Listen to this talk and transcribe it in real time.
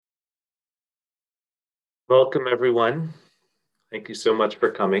Welcome, everyone. Thank you so much for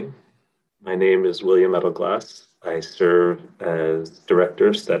coming. My name is William Edelglass. I serve as Director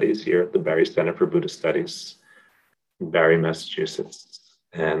of Studies here at the Barre Center for Buddhist Studies in Barre, Massachusetts.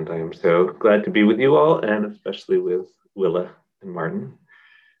 And I am so glad to be with you all, and especially with Willa and Martin.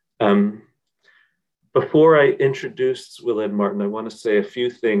 Um, Before I introduce Willa and Martin, I want to say a few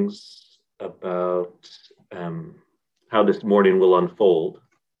things about how this morning will unfold.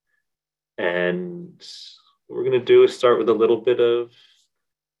 And what we're going to do is start with a little bit of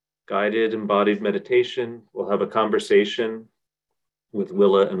guided embodied meditation. We'll have a conversation with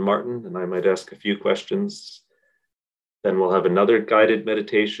Willa and Martin, and I might ask a few questions. Then we'll have another guided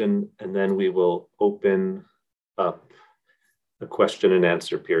meditation, and then we will open up a question and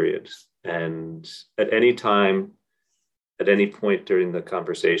answer period. And at any time, at any point during the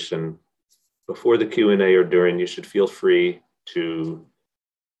conversation, before the Q&A or during, you should feel free to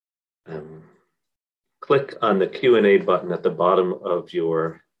click on the Q&A button at the bottom of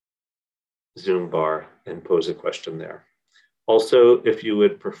your Zoom bar and pose a question there. Also, if you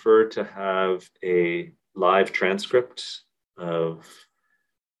would prefer to have a live transcript of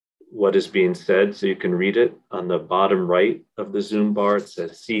what is being said so you can read it, on the bottom right of the Zoom bar, it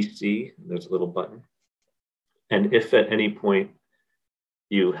says CC, there's a little button. And if at any point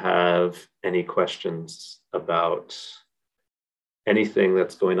you have any questions about anything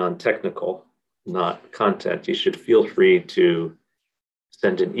that's going on technical, not content, you should feel free to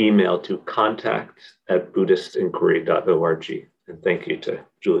send an email to contact@buddhistinquiry.org. And thank you to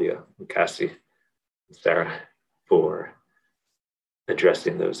Julia and Cassie and Sarah for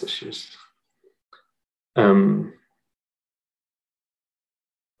addressing those issues.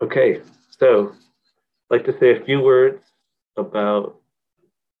 Okay, so I'd like to say a few words about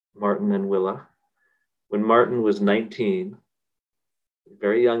Martin and Willa. When Martin was 19, at a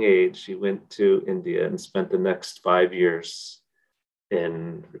very young age, he went to India and spent the next 5 years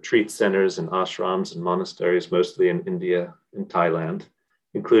in retreat centers and ashrams and monasteries, mostly in India and Thailand,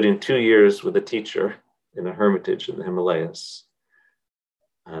 including 2 years with a teacher in a hermitage in the Himalayas,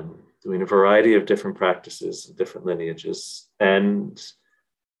 doing a variety of different practices, different lineages. And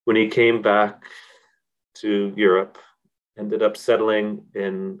when he came back to Europe, ended up settling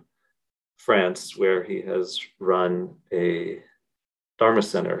in France, where he has run a Dharma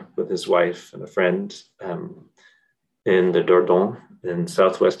center with his wife and a friend in the Dordogne in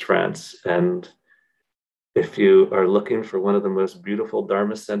southwest France. And if you are looking for one of the most beautiful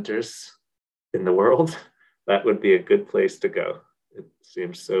Dharma centers in the world, that would be a good place to go. It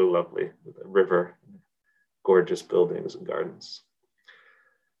seems so lovely, with a river, gorgeous buildings and gardens.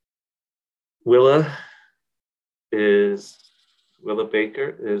 Willa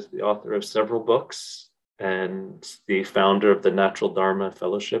Baker is the author of several books and the founder of the Natural Dharma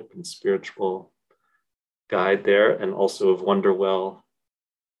Fellowship and spiritual guide there, and also of Wonderwell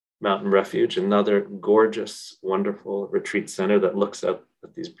Mountain Refuge, another gorgeous, wonderful retreat center that looks up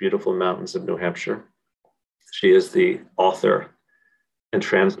at these beautiful mountains of New Hampshire. She is the author and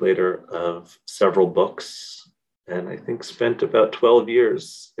translator of several books, and I think spent about 12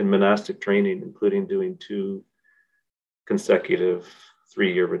 years in monastic training, including doing 2 consecutive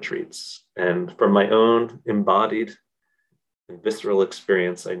 3-year retreats. And from my own embodied and visceral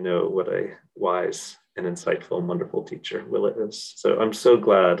experience, I know what a wise and insightful and wonderful teacher Willa is. So I'm so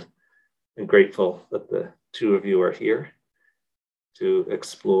glad and grateful that the 2 of you are here to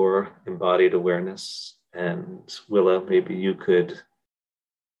explore embodied awareness. And Willa, maybe you could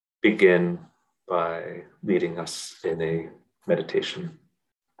begin by leading us in a meditation.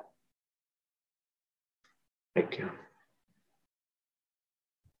 Thank you.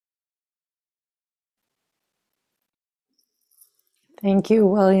 Thank you,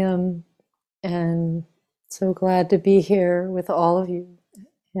 William, and so glad to be here with all of you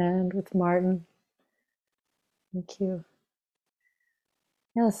and with Martin. Thank you.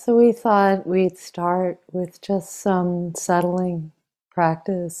 Yeah, so we thought we'd start with just some settling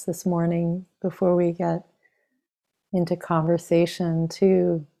practice this morning before we get into conversation,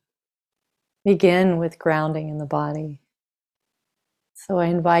 to begin with grounding in the body. So I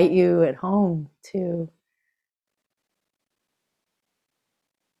invite you at home to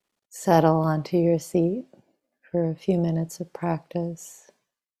settle onto your seat for a few minutes of practice.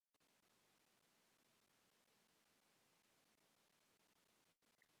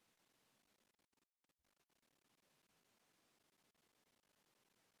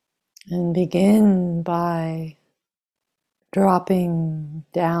 And begin by dropping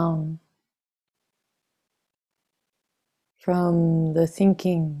down from the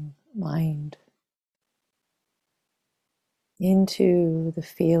thinking mind into the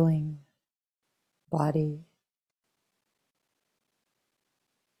feeling body.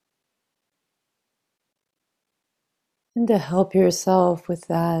 And to help yourself with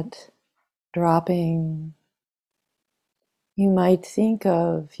that dropping, you might think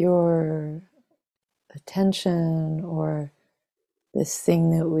of your attention or this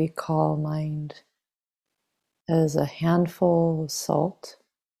thing that we call mind as a handful of salt,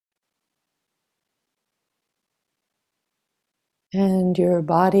 and your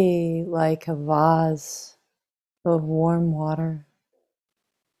body like a vase of warm water.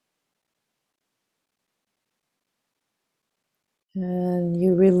 And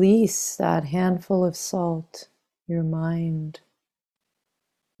you release that handful of salt, your mind,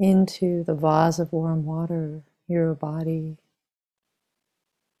 into the vase of warm water, your body,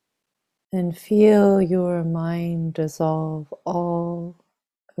 and feel your mind dissolve all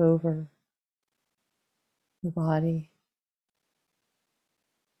over the body.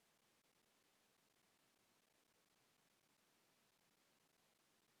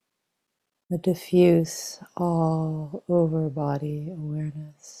 The diffuse all over body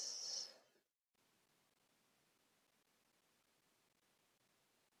awareness.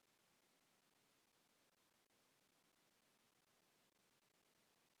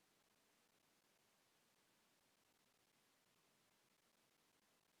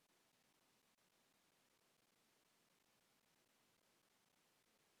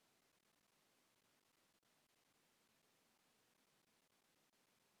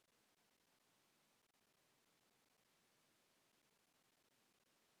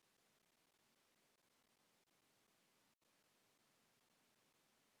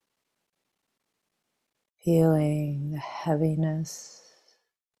 Feeling the heaviness,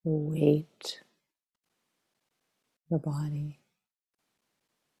 the weight of the body,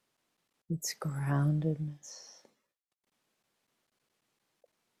 its groundedness.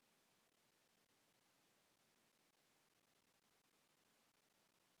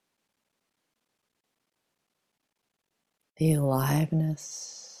 The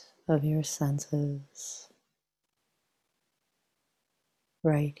aliveness of your senses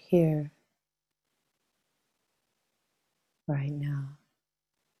right here, right now.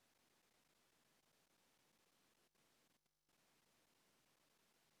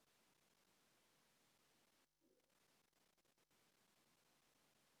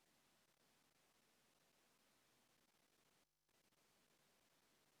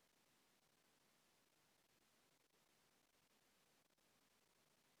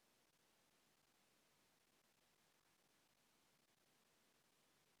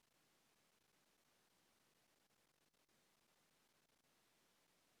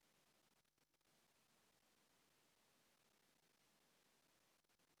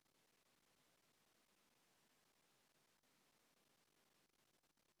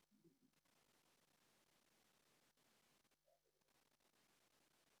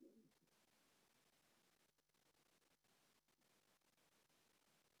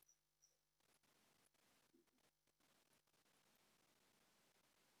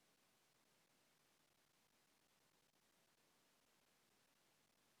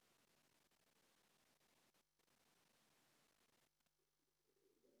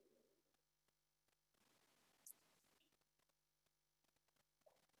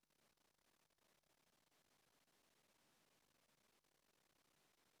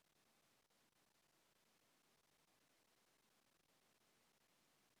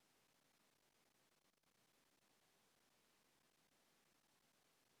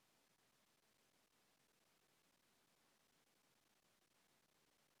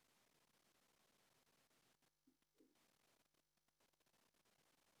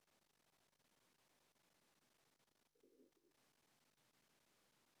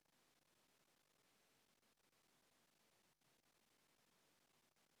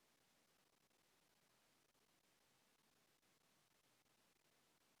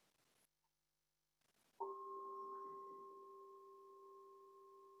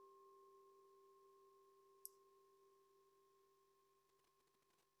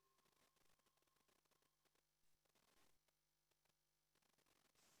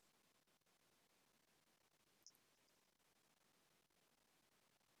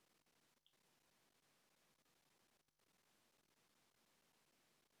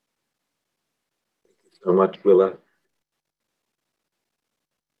 So much, Willa.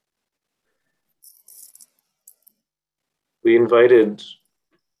 We invited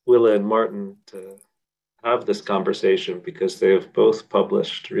Willa and Martin to have this conversation because they have both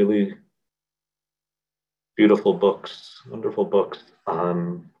published really beautiful books, wonderful books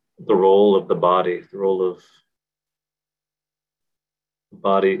on the role of the body, the role of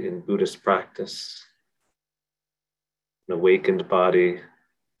body in Buddhist practice, an awakened body,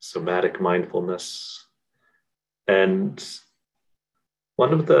 somatic mindfulness. And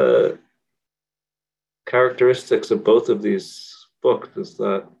one of the characteristics of both of these books is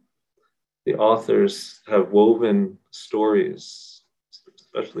that the authors have woven stories,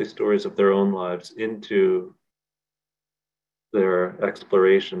 especially stories of their own lives, into their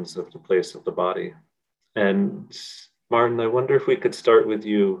explorations of the place of the body. And Martin, I wonder if we could start with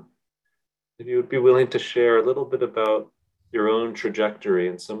you, if you would be willing to share a little bit about your own trajectory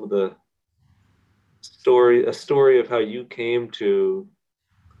and some of the a story of how you came to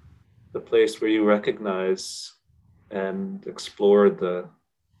the place where you recognize and explore the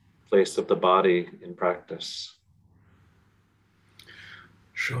place of the body in practice.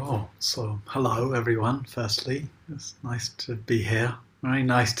 Sure. So, hello everyone. Firstly, it's nice to be here. Very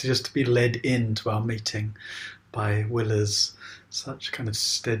nice to just be led into our meeting by Willa's such kind of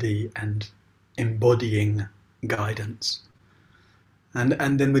steady and embodying guidance.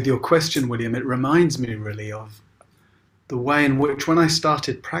 And then with your question, William, it reminds me really of the way in which when I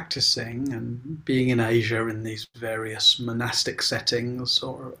started practicing and being in Asia in these various monastic settings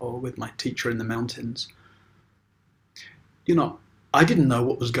or with my teacher in the mountains, I didn't know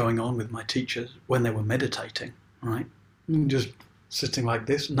what was going on with my teachers when they were meditating, right? Just sitting like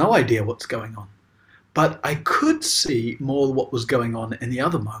this, no idea what's going on. But I could see more what was going on in the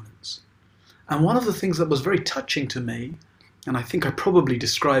other moments. And one of the things that was very touching to me, and I think I probably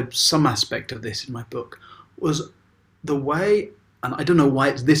described some aspect of this in my book, was the way, and I don't know why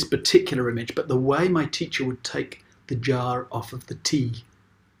it's this particular image, but the way my teacher would take the jar off of the tea.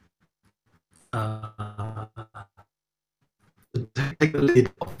 Take the lid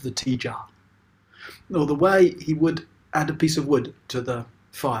off the tea jar. Or the way he would add a piece of wood to the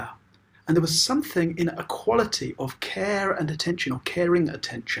fire. And there was something in a quality of care and attention, or caring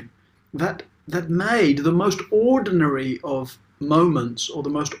attention, that made the most ordinary of moments or the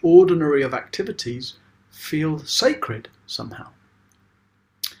most ordinary of activities feel sacred somehow.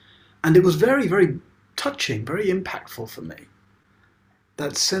 And it was very, very touching, very impactful for me.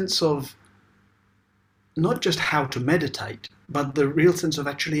 That sense of not just how to meditate, but the real sense of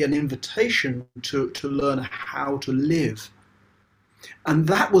actually an invitation to learn how to live. And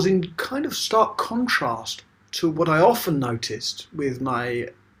that was in kind of stark contrast to what I often noticed with my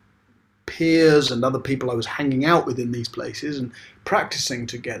peers and other people I was hanging out with in these places and practicing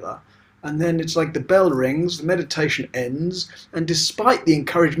together. And then it's like the bell rings, the meditation ends, and despite the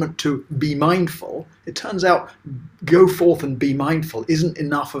encouragement to be mindful, it turns out go forth and be mindful isn't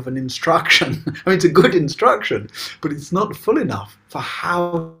enough of an instruction. I mean, it's a good instruction, but it's not full enough for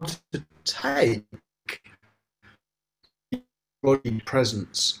how to take body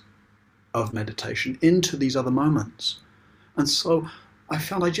presence of meditation into these other moments. And so I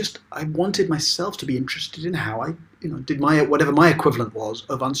found I wanted myself to be interested in how I did whatever my equivalent was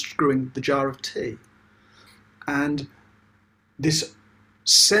of unscrewing the jar of tea. And this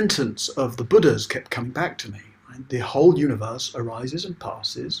sentence of the Buddha's kept coming back to me. Right? The whole universe arises and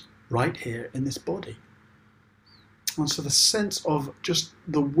passes right here in this body. And so the sense of just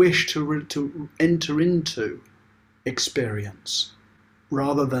the wish to enter into experience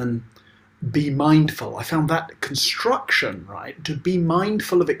rather than be mindful. I found that construction, right, to be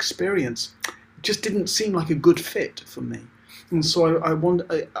mindful of experience, just didn't seem like a good fit for me. And so I want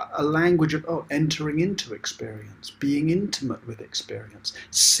a language of entering into experience, being intimate with experience,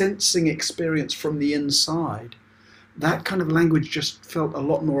 sensing experience from the inside. That kind of language just felt a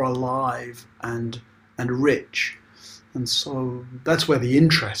lot more alive and rich. And so that's where the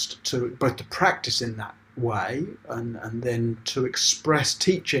interest to both to practice in that way and then to express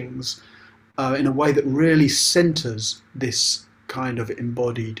teachings in a way that really centers this kind of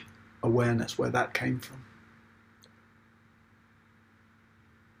embodied awareness, where that came from.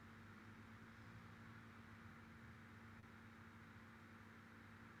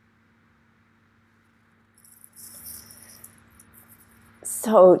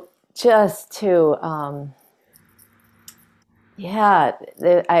 So just to,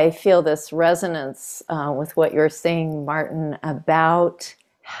 I feel this resonance with what you're saying, Martin, about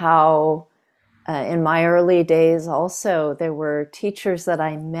how in my early days also there were teachers that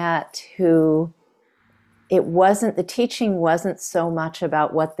I met who the teaching wasn't so much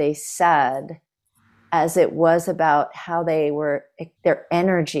about what they said as it was about how their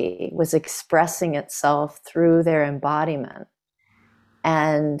energy was expressing itself through their embodiment.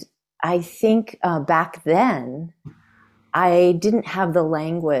 And I think back then, I didn't have the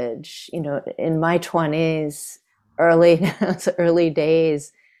language, in my 20s, early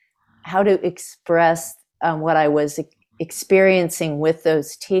days, how to express what I was experiencing with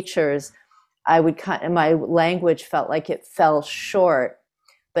those teachers, my language felt like it fell short.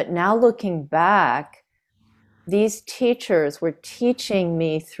 But now looking back, these teachers were teaching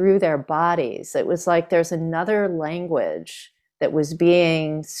me through their bodies. It was like there's another language that was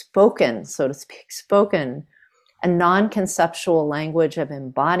being spoken, so to speak, a non-conceptual language of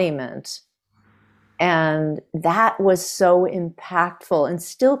embodiment. And that was so impactful and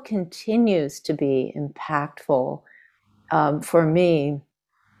still continues to be impactful for me.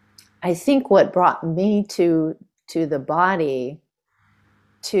 I think what brought me to the body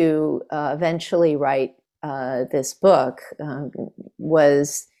to eventually write this book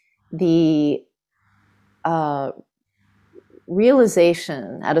was the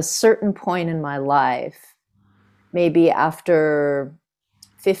realization at a certain point in my life, maybe after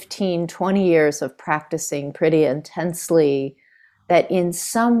 15, 20 years of practicing pretty intensely, that in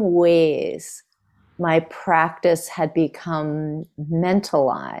some ways my practice had become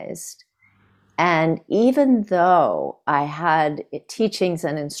mentalized. And even though I had teachings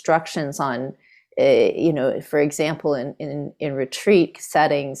and instructions on, for example, in retreat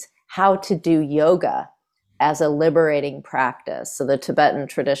settings, how to do yoga as a liberating practice. So the Tibetan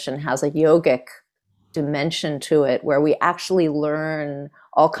tradition has a yogic dimension to it where we actually learn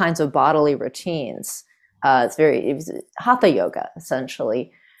all kinds of bodily routines. It was hatha yoga,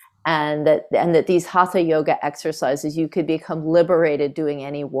 essentially. And that these hatha yoga exercises, you could become liberated doing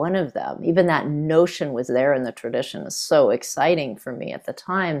any one of them. Even that notion was there in the tradition. It was so exciting for me at the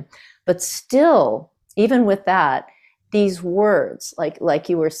time. But still, even with that, these words, like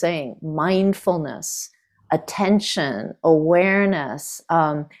you were saying, mindfulness, attention, awareness,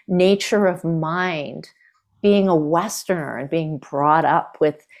 nature of mind, being a Westerner and being brought up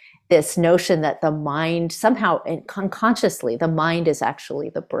with this notion that the mind somehow unconsciously, the mind is actually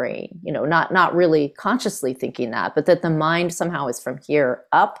the brain, not really consciously thinking that, but that the mind somehow is from here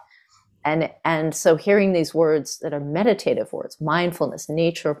up. And so hearing these words that are meditative words, mindfulness,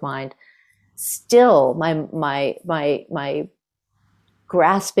 nature of mind, still my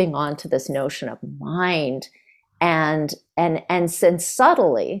grasping onto this notion of mind and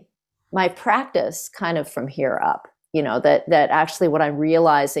subtly my practice kind of from here up, that actually what I'm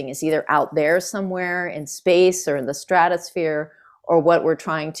realizing is either out there somewhere in space or in the stratosphere, or what we're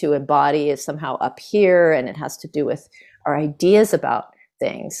trying to embody is somehow up here, and it has to do with our ideas about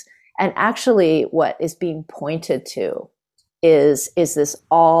things. And actually what is being pointed to is this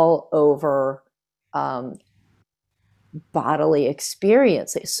all over bodily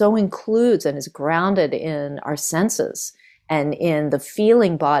experience. It so includes and is grounded in our senses and in the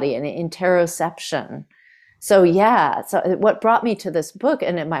feeling body and interoception. So what brought me to this book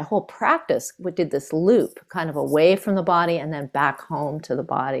and in my whole practice, we did this loop kind of away from the body and then back home to the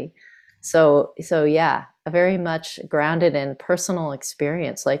body. So very much grounded in personal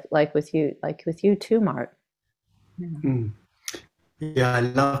experience, like with you too, Mart. Yeah. Yeah, I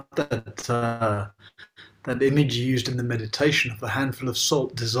love that that image you used in the meditation of the handful of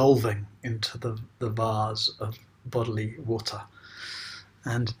salt dissolving into the vase of bodily water.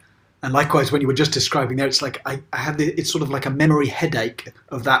 And likewise, when you were just describing there, it's like I have it's sort of like a memory headache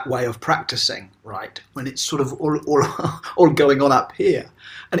of that way of practicing, right? When it's sort of all going on up here.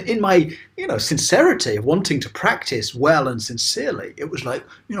 And in my, sincerity of wanting to practice well and sincerely, it was like,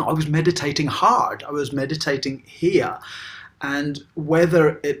 I was meditating hard. I was meditating here. And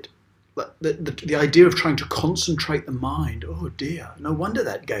whether the idea of trying to concentrate the mind, oh dear, no wonder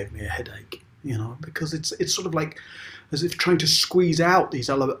that gave me a headache, because it's sort of like as if trying to squeeze out these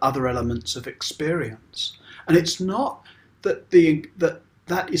other elements of experience. And it's not that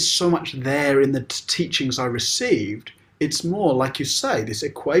that is so much there in the teachings I received. It's more, like you say, this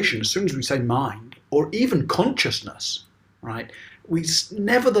equation. As soon as we say mind or even consciousness, right, we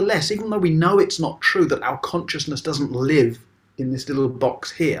nevertheless, even though we know it's not true that our consciousness doesn't live in this little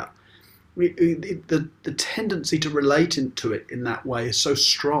box here, the tendency to relate to it in that way is so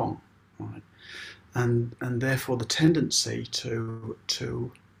strong, right? And therefore the tendency to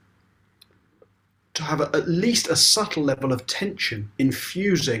have at least a subtle level of tension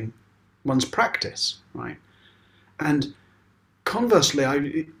infusing one's practice, right? And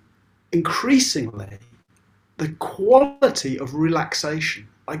conversely, increasingly, the quality of relaxation.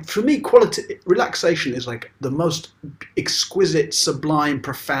 Like for me, relaxation is like the most exquisite, sublime,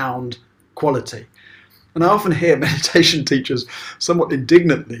 profound quality. And I often hear meditation teachers somewhat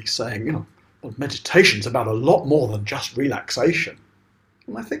indignantly saying, well, meditation's about a lot more than just relaxation.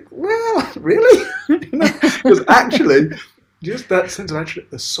 And I think, well, really? Because actually, just that sense of actually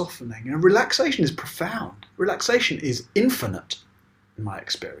the softening. Relaxation is profound. Relaxation is infinite. in my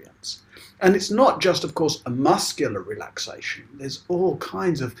experience. And it's not just, of course, a muscular relaxation. There's all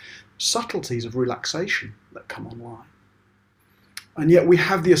kinds of subtleties of relaxation that come online. And yet we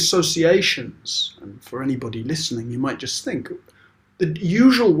have the associations, and for anybody listening, you might just think, the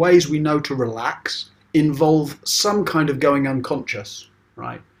usual ways we know to relax involve some kind of going unconscious,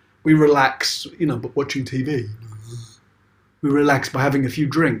 right? We relax, by watching TV. We relax by having a few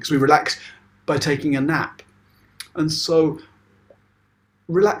drinks. We relax by taking a nap. And so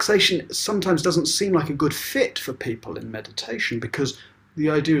relaxation sometimes doesn't seem like a good fit for people in meditation, because the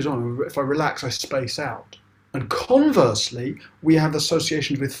idea is, if I relax, I space out. And conversely, we have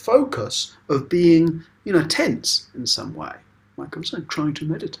associations with focus of being, tense in some way. Like I'm saying, trying to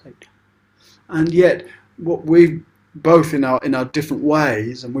meditate. And yet, what we both in our different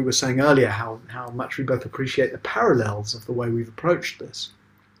ways, and we were saying earlier how much we both appreciate the parallels of the way we've approached this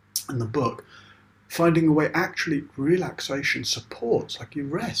in the book, finding a way actually relaxation supports, like you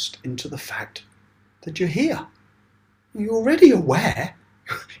rest into the fact that you're here. You're already aware.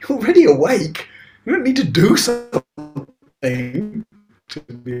 You're already awake. You don't need to do something to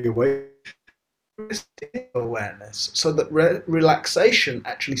be awake. Awareness, so that relaxation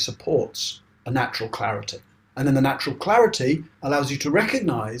actually supports a natural clarity. And then the natural clarity allows you to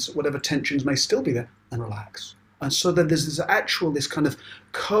recognize whatever tensions may still be there and relax. And so that there's this kind of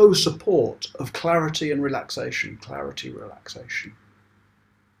co-support of clarity and relaxation, clarity, relaxation.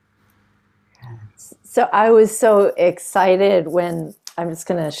 So I was so excited when, I'm just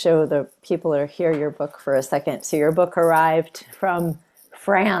going to show the people that are here your book for a second. So your book arrived from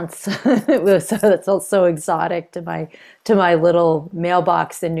France. So it's also exotic to my little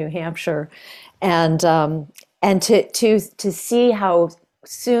mailbox in New Hampshire, and to see how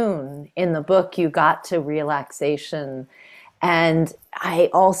soon in the book you got to relaxation. And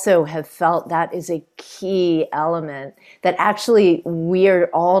I also have felt that is a key element, that actually we are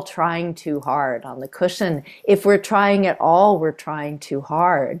all trying too hard on the cushion. If we're trying at all, we're trying too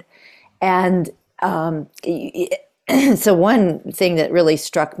hard. And so one thing that really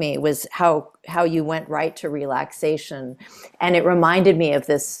struck me was how you went right to relaxation. And it reminded me of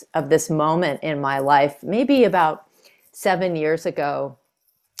this moment in my life, maybe about 7 years ago,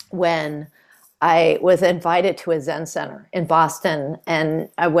 when I was invited to a Zen center in Boston, and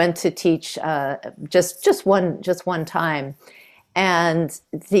I went to teach just one time. And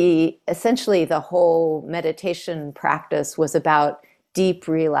essentially the whole meditation practice was about deep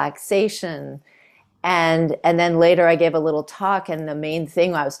relaxation. And then later I gave a little talk, and the main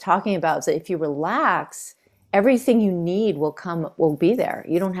thing I was talking about is that if you relax, everything you need will be there.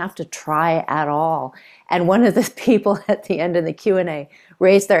 You don't have to try at all. And one of the people at the end of the Q&A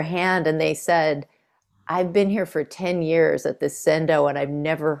raised their hand, and they said, I've been here for 10 years at this Sendo, and I've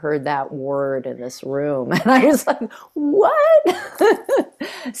never heard that word in this room. And I was like, what?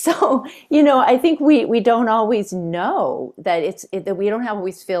 So, I think we don't always know that that we don't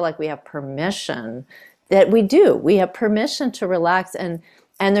always feel like we have permission. That we do. We have permission to relax, and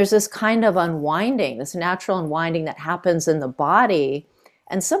there's this kind of unwinding, this natural unwinding that happens in the body.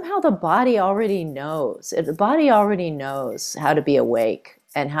 And somehow the body already knows. The body already knows how to be awake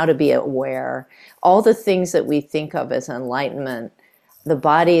and how to be aware. All the things that we think of as enlightenment, the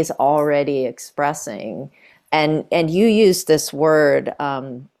body is already expressing. And you use this word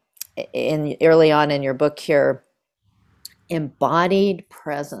early on in your book here, embodied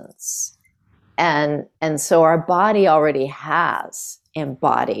presence. And so our body already has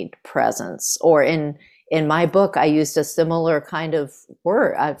embodied presence. Or in my book, I used a similar kind of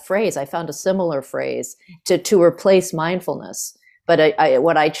phrase. I found a similar phrase to replace mindfulness. But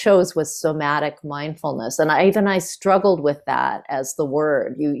what I chose was somatic mindfulness. And I struggled with that as the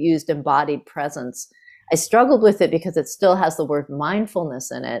word. You used embodied presence. I struggled with it because it still has the word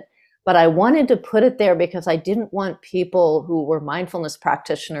mindfulness in it. But I wanted to put it there because I didn't want people who were mindfulness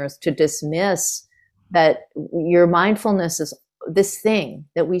practitioners to dismiss that your mindfulness is this thing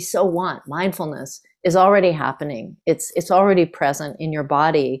that we so want. Mindfulness is already happening. It's already present in your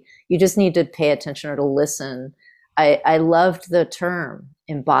body. You just need to pay attention or to listen. I loved the term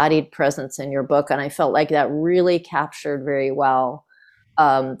embodied presence in your book, and I felt like that really captured very well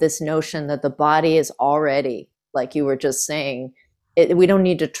this notion that the body is already, like you were just saying, we don't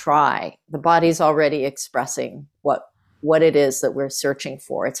need to try. The body's already expressing what it is that we're searching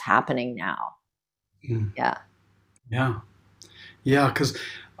for. It's happening now. Mm. Yeah, because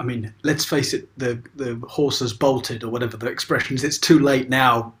let's face it, the horse has bolted, or whatever the expression is. It's too late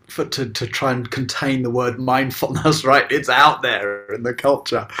now to try and contain the word mindfulness, right? It's out there in the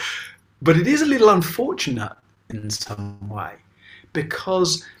culture. But it is a little unfortunate in some way,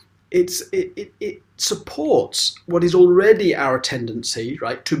 because it supports what is already our tendency,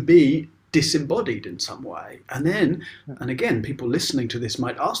 right, to be disembodied in some way. And then, and again, people listening to this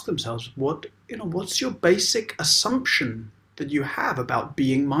might ask themselves, what's your basic assumption that you have about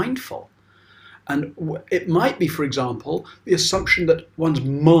being mindful? And it might be, for example, the assumption that one's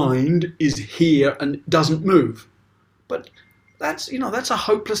mind is here and doesn't move. But that's a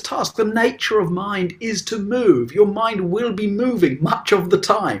hopeless task. The nature of mind is to move. Your mind will be moving much of the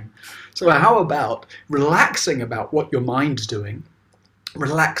time. So how about relaxing about what your mind's doing,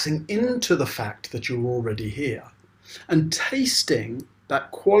 relaxing into the fact that you're already here, and tasting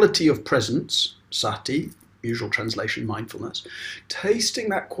that quality of presence, sati, usual translation mindfulness, tasting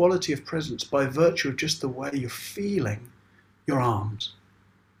that quality of presence by virtue of just the way you're feeling your arms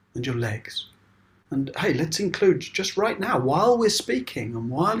and your legs. And hey, let's include just right now, while we're speaking and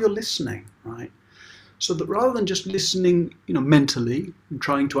while you're listening, right? So that rather than just listening, mentally and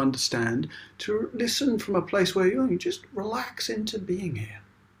trying to understand, to listen from a place where you just relax into being here.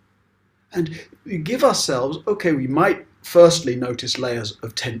 And you give ourselves, okay, we might firstly notice layers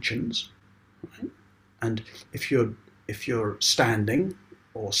of tensions, right? And if you're standing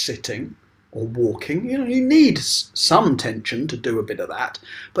or sitting or walking, you need some tension to do a bit of that.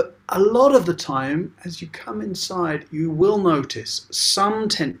 But a lot of the time, as you come inside, you will notice some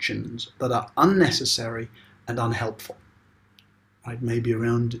tensions that are unnecessary and unhelpful. Right? Maybe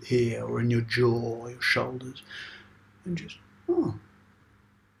around here or in your jaw or your shoulders. And just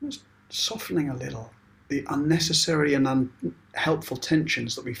softening a little the unnecessary and unhelpful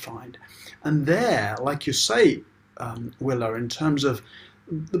tensions that we find. And there, like you say, Willa, in terms of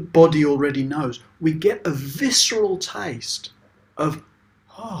the body already knows, we get a visceral taste of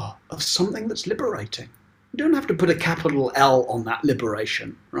something that's liberating. You don't have to put a capital L on that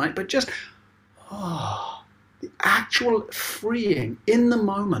liberation, right? But just the actual freeing in the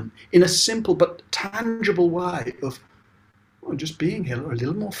moment, in a simple but tangible way of just being here a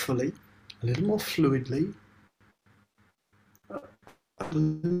little more fully, a little more fluidly, a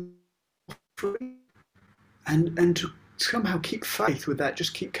little free, and to somehow keep faith with that,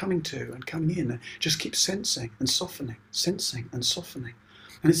 just keep coming to and coming in, and just keep sensing and softening, sensing and softening.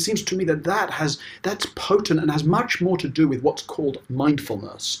 And it seems to me that that's potent and has much more to do with what's called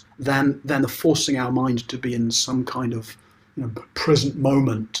mindfulness than the forcing our mind to be in some kind of present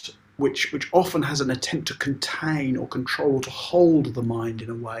moment, which often has an attempt to contain or control, to hold the mind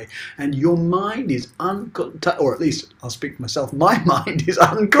in a way. And your mind is uncontainable, or at least I'll speak for myself, my mind is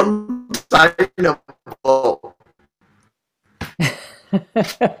uncontainable.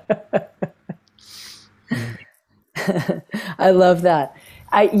 I love that.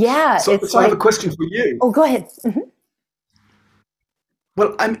 So I have a question for you. Oh, go ahead. Mm-hmm.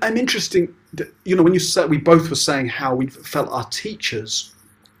 Well, I'm interested. When you said, we both were saying how we felt our teachers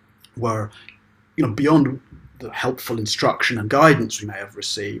were, beyond the helpful instruction and guidance we may have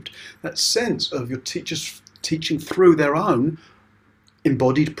received, that sense of your teachers teaching through their own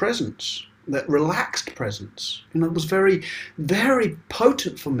embodied presence, that relaxed presence. It was very, very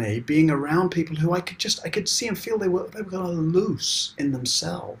potent for me being around people who I could see and feel they were kind of loose in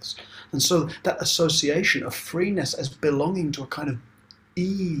themselves. And so that association of freeness as belonging to a kind of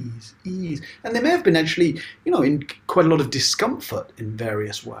ease. And there may have been actually, in quite a lot of discomfort in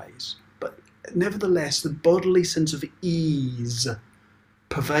various ways. But nevertheless, the bodily sense of ease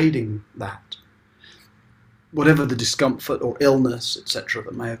pervading that, whatever the discomfort or illness, etc.,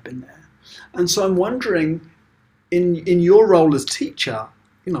 that may have been there. And so I'm wondering, in your role as teacher,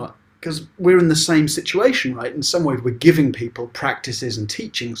 because we're in the same situation, right? In some ways, we're giving people practices and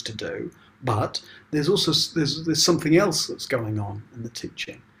teachings to do, but there's also there's something else that's going on in the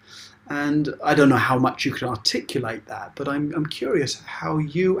teaching. And I don't know how much you can articulate that, but I'm curious how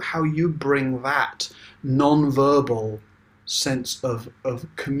you bring that non-verbal sense of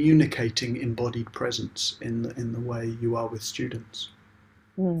communicating embodied presence in the way you are with students.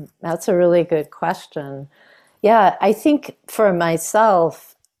 That's a really good question. Yeah, I think for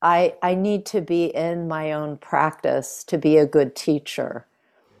myself, I need to be in my own practice to be a good teacher.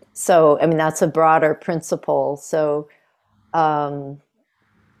 So, that's a broader principle. So,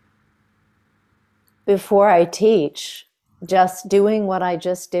 before I teach, just doing what I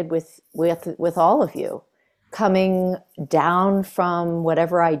just did with all of you, coming down from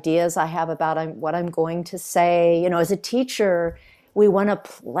whatever ideas I have about what I'm going to say. As a teacher, we want to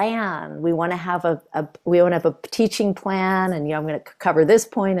plan. We want to have a teaching plan, and I'm going to cover this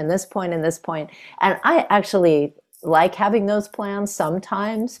point and this point and this point. And I actually like having those plans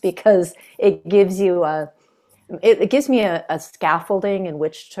sometimes because it gives me a scaffolding in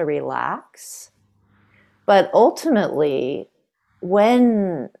which to relax. But ultimately,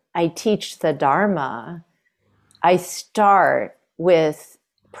 when I teach the Dharma, I start with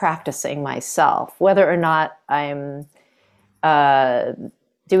practicing myself, whether or not I'm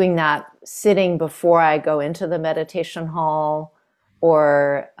doing that sitting before I go into the meditation hall,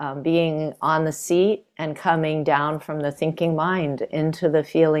 or being on the seat and coming down from the thinking mind into the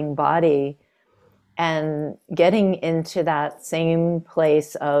feeling body, and getting into that same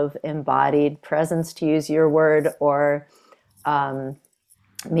place of embodied presence, to use your word, or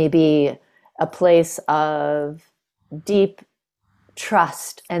maybe a place of deep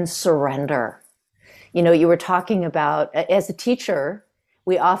trust and surrender. You know, you were talking about, as a teacher,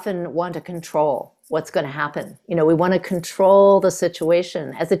 we often want to control what's going to happen. You know, we want to control the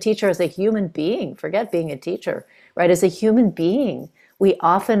situation. As a teacher, as a human being, forget being a teacher, right? As a human being, we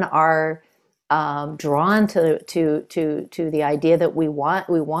often are drawn to the idea that we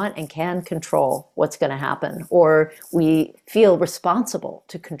want and can control what's going to happen, or we feel responsible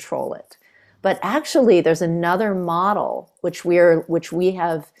to control it. But actually, there's another model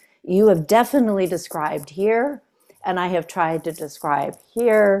you have definitely described here, and I have tried to describe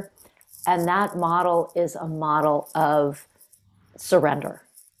here, and that model is a model of surrender,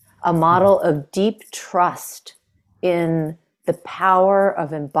 a model of deep trust in the power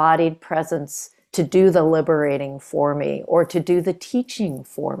of embodied presence to do the liberating for me, or to do the teaching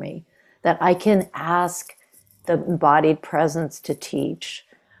for me, that I can ask the embodied presence to teach.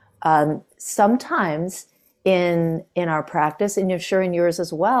 Sometimes in our practice, and you're sure in yours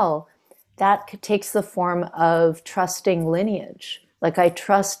as well, that takes the form of trusting lineage. Like, I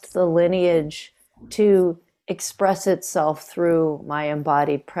trust the lineage to express itself through my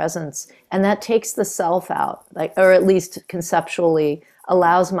embodied presence, and that takes the self out, like, or at least conceptually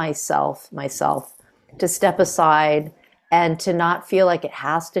allows myself to step aside and to not feel like it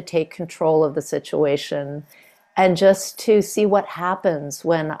has to take control of the situation, and just to see what happens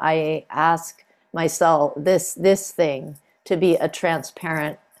when I ask myself this thing to be a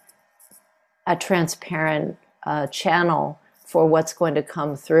transparent channel for what's going to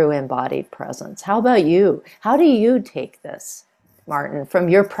come through embodied presence. How about you? How do you take this, Martin, from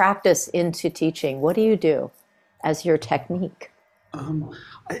your practice into teaching? What do you do as your technique? I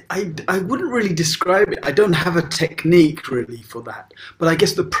wouldn't really describe it. I don't have a technique really for that, but I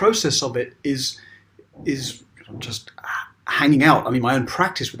guess the process of it is just hanging out. I mean, my own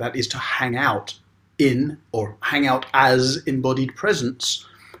practice with that is to hang out in, or hang out as, embodied presence,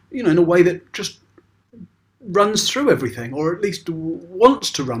 you know, in a way that just runs through everything, or at least wants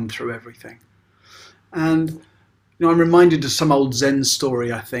to run through everything. And, you know, I'm reminded of some old Zen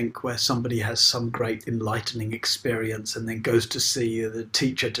story, I think, where somebody has some great enlightening experience and then goes to see the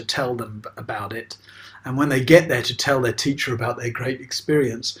teacher to tell them about it. And when they get there to tell their teacher about their great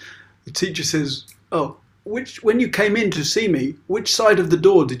experience, the teacher says, "Oh, when you came in to see me, which side of the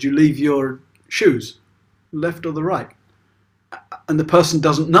door did you leave your shoes, left or the right?" And the person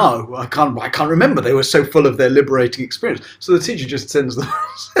doesn't know. I can't remember. They were so full of their liberating experience. So the teacher just sends them,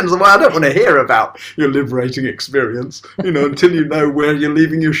 well, I don't want to hear about your liberating experience, you know, until you know where you're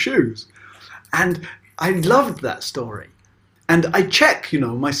leaving your shoes. And I loved that story. And I check, you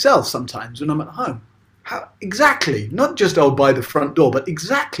know, myself sometimes when I'm at home. How exactly, not just, oh, by the front door, but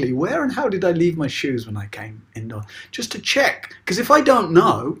exactly where and how did I leave my shoes when I came indoors? Just to check. Because if I don't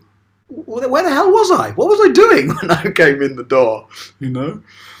know, where the hell was I? What was I doing when I came in the door, you know?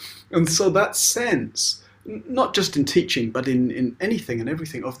 And so that sense, not just in teaching, but in anything and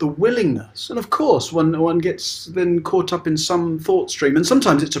everything, of the willingness. And of course, one gets then caught up in some thought stream, and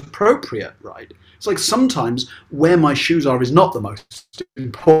sometimes it's appropriate, right? It's like sometimes where my shoes are is not the most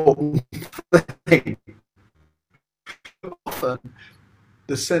important thing. Often,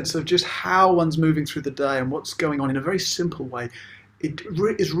 the sense of just how one's moving through the day and what's going on in a very simple way, it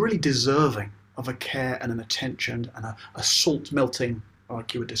is really deserving of a care and an attention and a salt melting,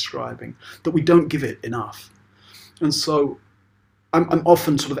 like you were describing, that we don't give it enough. And so I'm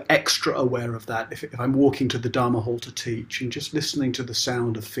often sort of extra aware of that if I'm walking to the Dharma hall to teach, and just listening to the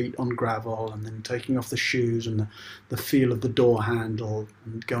sound of feet on gravel, and then taking off the shoes, and the feel of the door handle,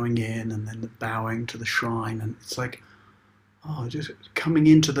 and going in, and then the bowing to the shrine. And it's like, oh, just coming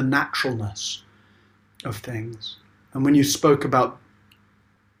into the naturalness of things. And when you spoke about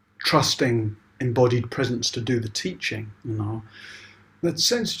trusting embodied presence to do the teaching, you know, that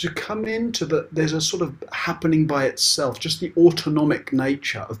sense to come into there's a sort of happening by itself, just the autonomic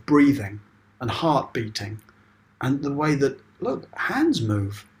nature of breathing and heart beating, and the way that, look, hands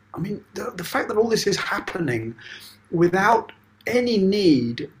move. I mean, the fact that all this is happening without any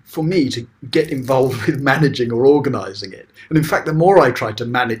need for me to get involved with managing or organising it. And in fact, the more I try to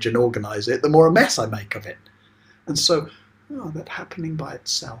manage and organise it, the more a mess I make of it. And so that happening by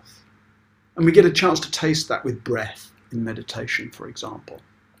itself. And we get a chance to taste that with breath in meditation, for example.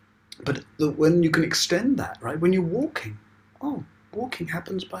 But when you can extend that, right? When you're walking, walking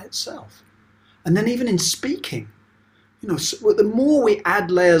happens by itself. And then even in speaking, the more we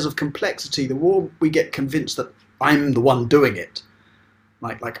add layers of complexity, the more we get convinced that I'm the one doing it.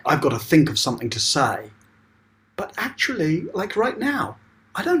 Like I've got to think of something to say. But actually, like right now,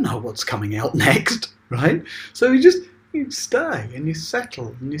 I don't know what's coming out next, right? So you stay and you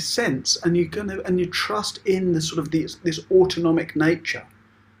settle and you sense and you trust in the sort of this autonomic nature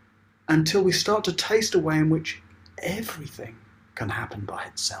until we start to taste a way in which everything can happen by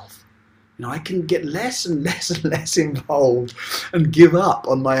itself. I can get less and less and less involved and give up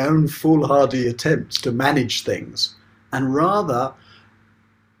on my own foolhardy attempts to manage things, and rather,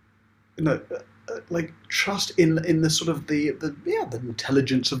 like trust in the sort of the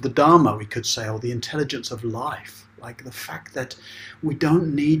intelligence of the Dharma, we could say, or the intelligence of life. Like the fact that we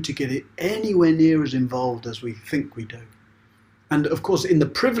don't need to get it anywhere near as involved as we think we do. And of course, in the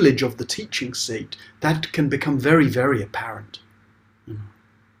privilege of the teaching seat, that can become very, very apparent.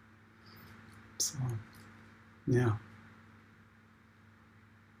 So, yeah.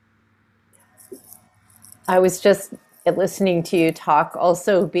 I was just listening to you talk,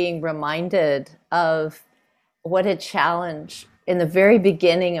 also being reminded of what a challenge in the very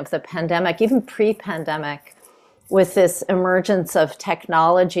beginning of the pandemic, even pre-pandemic, with this emergence of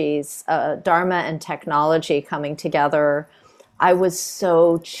technologies, Dharma and technology coming together. I was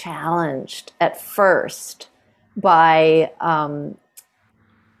so challenged at first by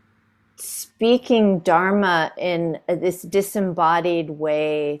speaking Dharma in this disembodied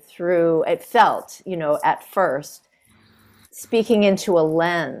way through, it felt, at first, speaking into a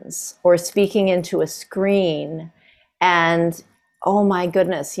lens or speaking into a screen. And oh my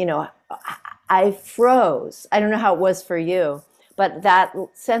goodness, I froze. I don't know how it was for you, but that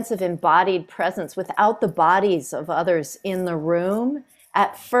sense of embodied presence without the bodies of others in the room.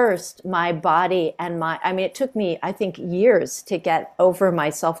 At first, my body and it took me, I think, years to get over my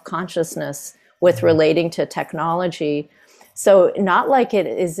self-consciousness with relating to technology. So not like it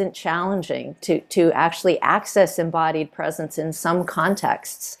isn't challenging to actually access embodied presence in some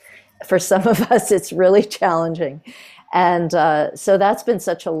contexts. For some of us, it's really challenging. And so that's been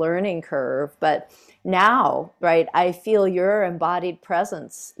such a learning curve. But now, right, I feel your embodied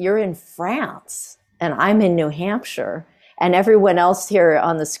presence. You're in France and I'm in New Hampshire. And everyone else here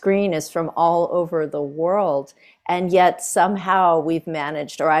on the screen is from all over the world. And yet somehow we've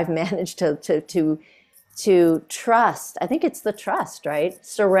managed, or I've managed to trust. I think it's the trust, right?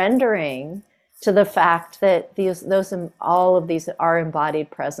 Surrendering to the fact that all of these, our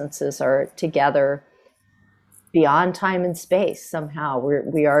embodied presences are together beyond time and space. Somehow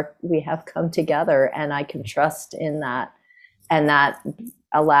we have come together, and I can trust in that. And that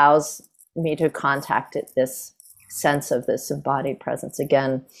allows me to contact this sense of this embodied presence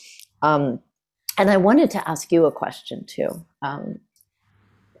again. And I wanted to ask you a question too,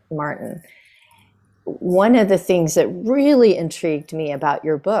 Martin. One of the things that really intrigued me about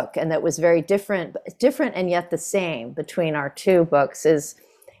your book, and that was very different and yet the same between our two books, is,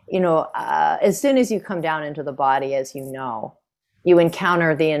 as soon as you come down into the body, as you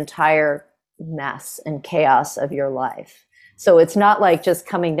encounter the entire mess and chaos of your life. So it's not like just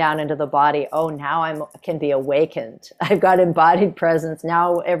coming down into the body, oh, now I can be awakened. I've got embodied presence.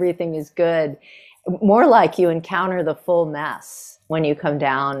 Now everything is good. More like you encounter the full mess when you come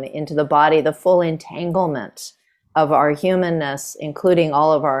down into the body, the full entanglement of our humanness, including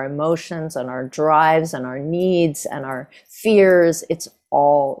all of our emotions and our drives and our needs and our fears. It's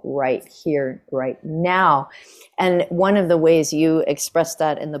all right here, right now. And one of the ways you expressed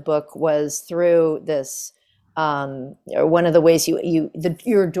that in the book was through this, one of the ways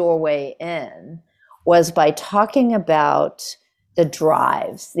your doorway in was by talking about the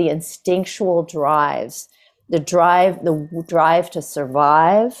drives, the instinctual drives, the drive to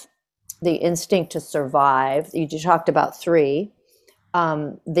survive, the instinct to survive. You talked about three,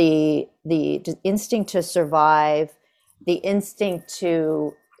 the instinct to survive, the instinct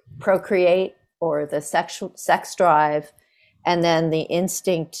to procreate, or the sex drive, and then the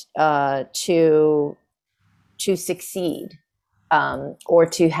instinct to succeed, or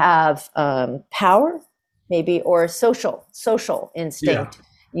to have power, maybe, or social instinct. Yeah.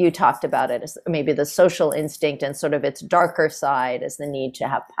 You talked about it as maybe the social instinct, and sort of its darker side as the need to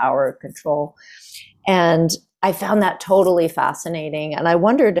have power, control. And I found that totally fascinating. And I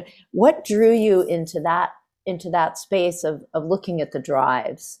wondered what drew you into that space of looking at the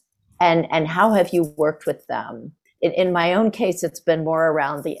drives, and how have you worked with them? In my own case, it's been more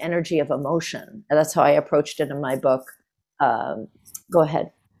around the energy of emotion. And that's how I approached it in my book. Go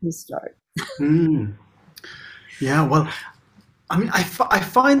ahead, you start. Mm. Yeah, well, I mean, I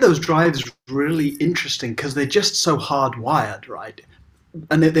find those drives really interesting because they're just so hardwired, right?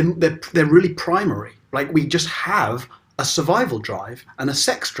 And they're really primary. Like we just have a survival drive and a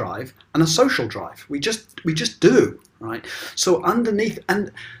sex drive and a social drive. We just do, right? So underneath,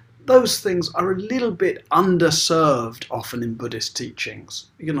 and those things are a little bit underserved often in Buddhist teachings.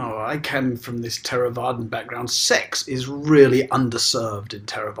 You know, I came from this Theravadan background. Sex is really underserved in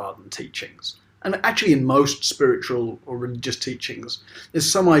Theravadan teachings. And actually, in most spiritual or religious teachings,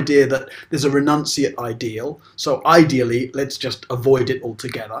 there's some idea that there's a renunciate ideal. So, ideally, let's just avoid it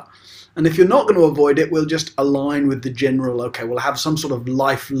altogether. And if you're not going to avoid it, we'll just align with the general, okay, we'll have some sort of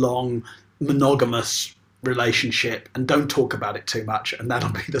lifelong monogamous relationship and don't talk about it too much, and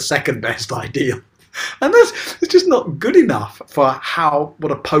that'll be the second best ideal. And it's just not good enough for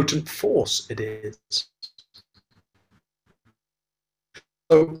what a potent force it is.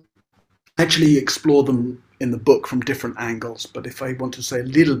 So actually explore them in the book from different angles, but if I want to say a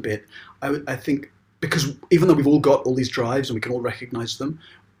little bit, I think because even though we've all got all these drives and we can all recognize them,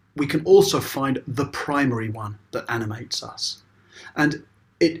 we can also find the primary one that animates us. And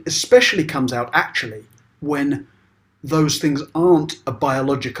it especially comes out actually when those things aren't a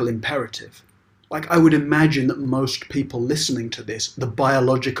biological imperative. Like I would imagine that most people listening to this, the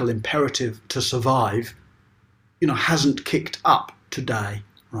biological imperative to survive, hasn't kicked up today,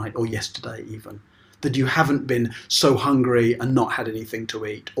 right, or yesterday even. That you haven't been so hungry and not had anything to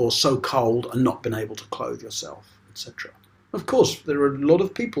eat, or so cold and not been able to clothe yourself, etc. Of course, there are a lot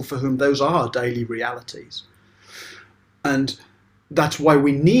of people for whom those are daily realities. And that's why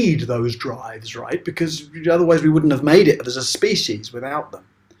we need those drives, right? Because otherwise we wouldn't have made it as a species without them.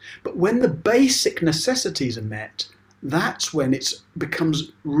 But when the basic necessities are met, that's when it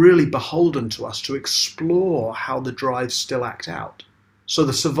becomes really beholden to us to explore how the drives still act out. So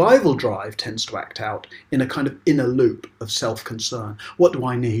the survival drive tends to act out in a kind of inner loop of self-concern. What do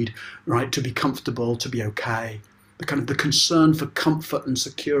I need, right, to be comfortable, to be okay? The kind of the concern for comfort and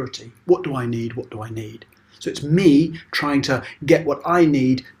security. What do I need? What do I need? So it's me trying to get what I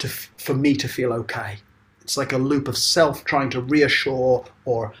need for me to feel okay. It's like a loop of self trying to reassure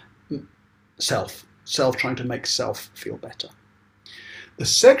or self trying to make self feel better. The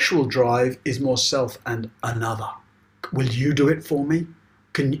sexual drive is more self and another. Will you do it for me?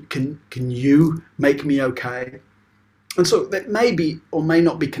 Can you make me okay? And so that may be or may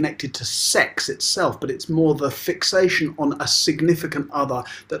not be connected to sex itself, but it's more the fixation on a significant other,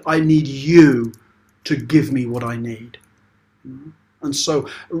 that I need you to give me what I need. And so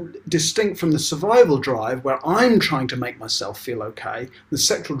distinct from the survival drive, where I'm trying to make myself feel okay, the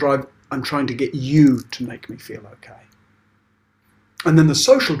sexual drive, I'm trying to get you to make me feel okay. And then the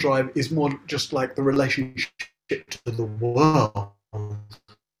social drive is more just like the relationship to the world.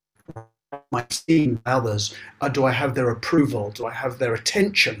 My esteem by others, do I have their approval? Do I have their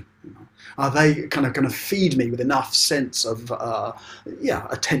attention? Are they kind of going to feed me with enough sense of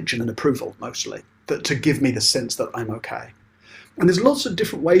attention and approval, mostly, to give me the sense that I'm okay? And there's lots of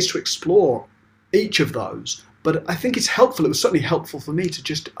different ways to explore each of those, but I think it's helpful. It was certainly helpful for me to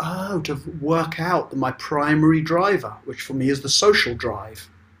just to work out my primary driver, which for me is the social drive,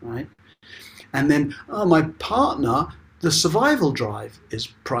 right? And then my partner, the survival drive is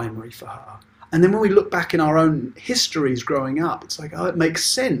primary for her. And then when we look back in our own histories growing up, it's like, it makes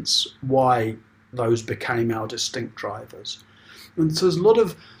sense why those became our distinct drivers. And so there's a lot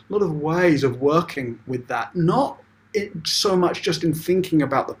of ways of working with that, not so much just in thinking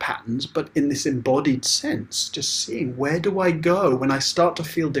about the patterns, but in this embodied sense, just seeing, where do I go when I start to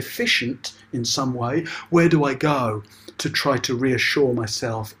feel deficient in some way? Where do I go to try to reassure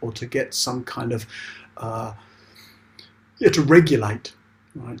myself or to get some kind of to regulate,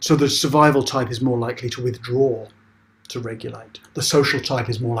 right? So the survival type is more likely to withdraw, to regulate. The social type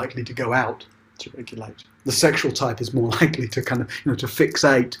is more likely to go out, to regulate. The sexual type is more likely to kind of, to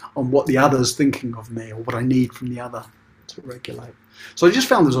fixate on what the other's thinking of me or what I need from the other, to regulate. So I just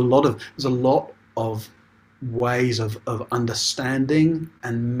found there's a lot of ways of understanding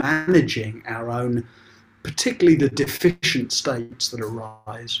and managing our own, particularly the deficient states that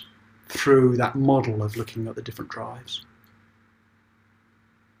arise through that model of looking at the different drives.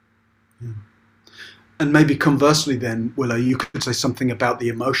 And maybe conversely then, Willa, you could say something about the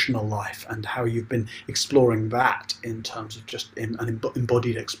emotional life and how you've been exploring that in terms of just an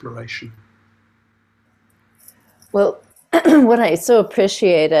embodied exploration. Well, what I so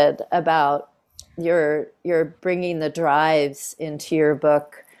appreciated about your bringing the drives into your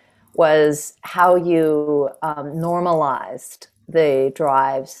book was how you normalized the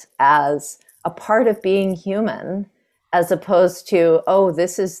drives as a part of being human, as opposed to, oh,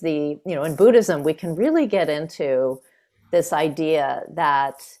 this is the, in Buddhism, we can really get into this idea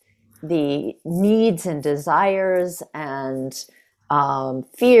that the needs and desires and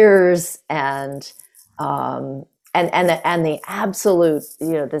fears and the absolute,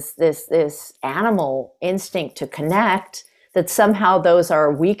 this animal instinct to connect, that somehow those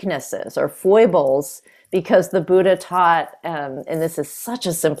are weaknesses or foibles, because the Buddha taught, and this is such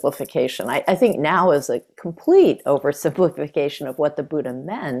a simplification, I think now is a complete oversimplification of what the Buddha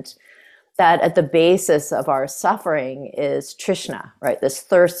meant, that at the basis of our suffering is Trishna, right? This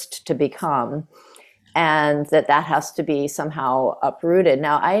thirst to become, and that has to be somehow uprooted.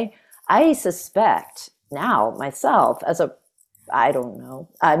 Now, I suspect now myself I don't know.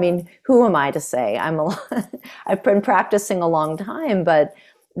 I mean, who am I to say? I've been practicing a long time, but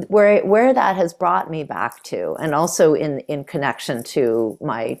where that has brought me back to, and also in connection to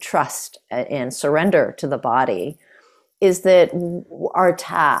my trust and surrender to the body, is that our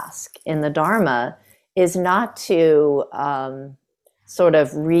task in the Dharma is not to sort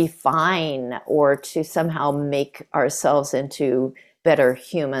of refine or to somehow make ourselves into better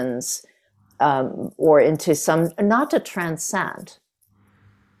humans, or into not to transcend.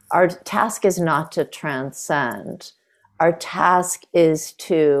 Our task is not to transcend. Our task is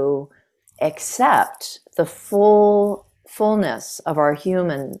to accept the fullness of our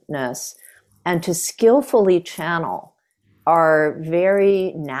humanness and to skillfully channel our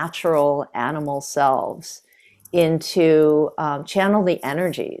very natural animal selves into, channel the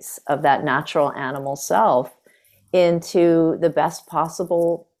energies of that natural animal self into the best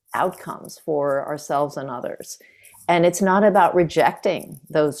possible outcomes for ourselves and others. And it's not about rejecting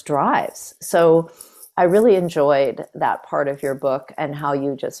those drives. So I really enjoyed that part of your book and how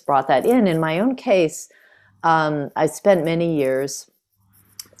you just brought that in. In my own case, I spent many years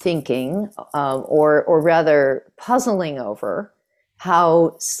thinking, or rather puzzling over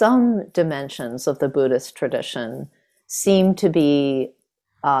how some dimensions of the Buddhist tradition seem to be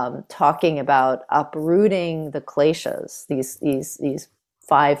talking about uprooting the kleshas, these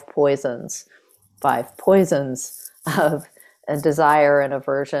five poisons of desire and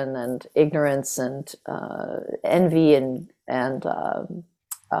aversion and ignorance and envy and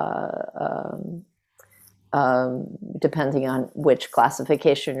depending on which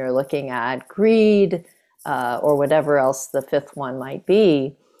classification you're looking at, greed, or whatever else the fifth one might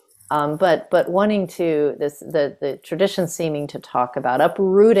be. But wanting to, the tradition seeming to talk about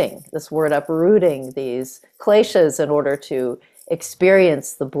uprooting, this word uprooting these kleshas in order to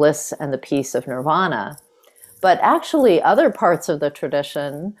experience the bliss and the peace of nirvana. But actually other parts of the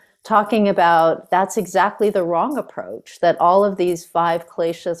tradition talking about that's exactly the wrong approach, that all of these five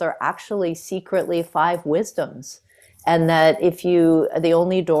kleshas are actually secretly five wisdoms. And that the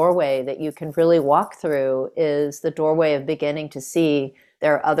only doorway that you can really walk through is the doorway of beginning to see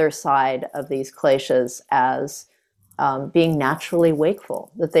their other side of these kleshas as being naturally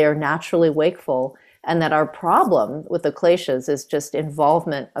wakeful, that they are naturally wakeful, and that our problem with the kleshas is just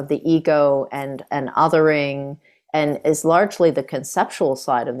involvement of the ego and othering, and is largely the conceptual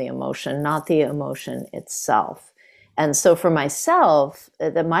side of the emotion, not the emotion itself. And so for myself,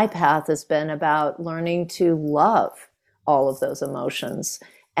 my path has been about learning to love all of those emotions,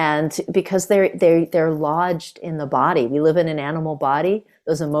 and because they're lodged in the body. We live in an animal body;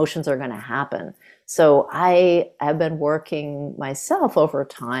 those emotions are going to happen. So I have been working myself over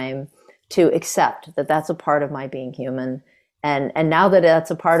time to accept that that's a part of my being human. And now that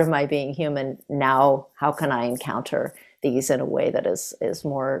that's a part of my being human, now how can I encounter these in a way that is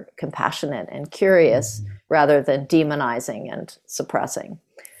more compassionate and curious, rather than demonizing and suppressing?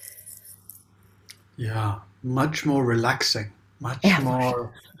 Yeah, much more relaxing, much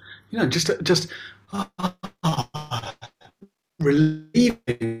more, just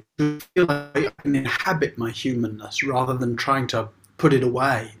relieving to feel like I can inhabit my humanness rather than trying to put it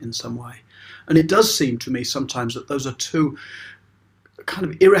away in some way. And it does seem to me sometimes that those are two kind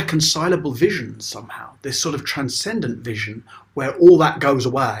of irreconcilable visions somehow. This sort of transcendent vision where all that goes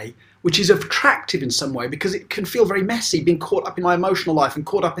away, which is attractive in some way because it can feel very messy, being caught up in my emotional life and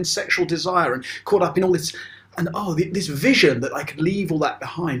caught up in sexual desire and caught up in all this. And this vision that I can leave all that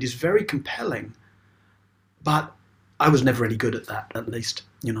behind is very compelling. But I was never any good at that, at least,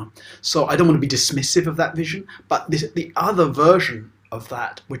 So I don't want to be dismissive of that vision, but the other version of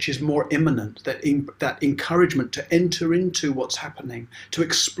that, which is more imminent, that encouragement to enter into what's happening, to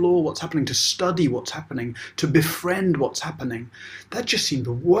explore what's happening, to study what's happening, to befriend what's happening, that just seemed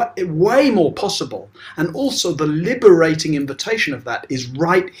way more possible. And also the liberating invitation of that is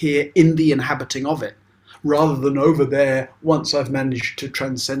right here in the inhabiting of it, rather than over there once I've managed to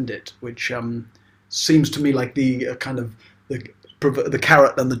transcend it, which seems to me like the kind of the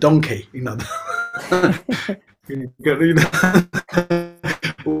carrot and the donkey, you know.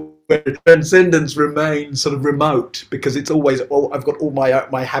 Where transcendence remains sort of remote because it's always, oh, I've got all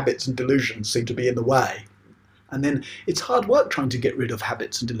my habits and delusions seem to be in the way. And then it's hard work trying to get rid of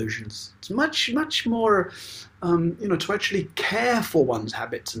habits and delusions. It's much more, to actually care for one's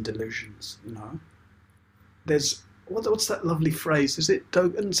habits and delusions. There's what's that lovely phrase? Is it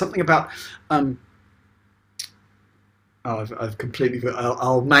something about? I've completely.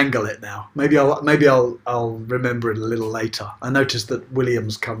 I'll mangle it now. Maybe I'll remember it a little later. I noticed that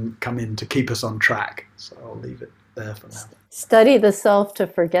William's come in to keep us on track, so I'll leave it there for now. Study the self to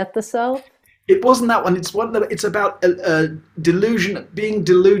forget the self. It wasn't that one. It's about delusion, being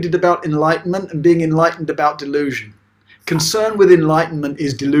deluded about enlightenment, and being enlightened about delusion. Concern with enlightenment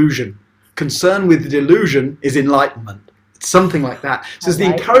is delusion. Concern with delusion is enlightenment. It's something like that. So it's the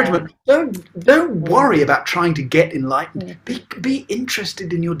encouragement. Don't worry about trying to get enlightened. Be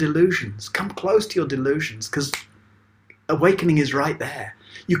interested in your delusions. Come close to your delusions, because awakening is right there.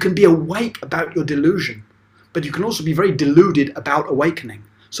 You can be awake about your delusion, but you can also be very deluded about awakening.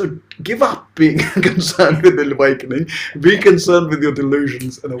 So give up being concerned with the awakening. Be concerned with your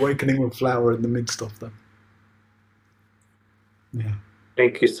delusions, and awakening will flower in the midst of them. Yeah.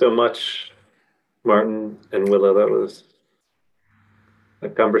 Thank you so much, Martin and Willa.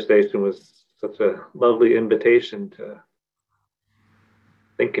 That conversation was such a lovely invitation to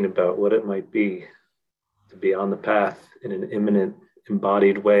thinking about what it might be to be on the path in an imminent,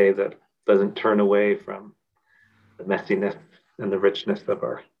 embodied way that doesn't turn away from the messiness and the richness of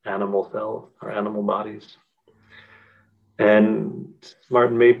our animal selves, our animal bodies. And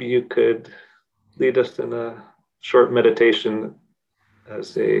Martin, maybe you could lead us in a short meditation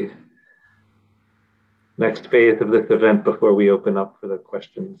as a next phase of this event before we open up for the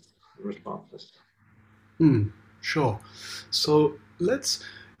questions and responses. Sure. So let's,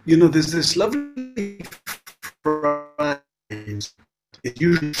 there's this lovely phrase. It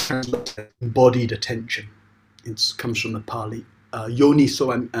usually translates as embodied attention. It comes from the Pali, yoni so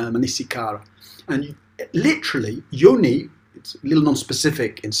manasikara. And literally, yoni, it's a little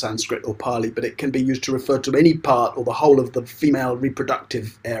non-specific in Sanskrit or Pali, but it can be used to refer to any part or the whole of the female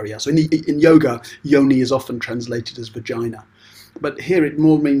reproductive area. So in yoga, yoni is often translated as vagina. But here it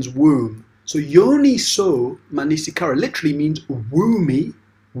more means womb. So yoni so manasikara literally means womby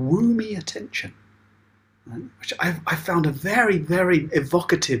attention. Right? Which I found a very, very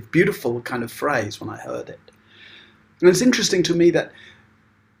evocative, beautiful kind of phrase when I heard it. And it's interesting to me that,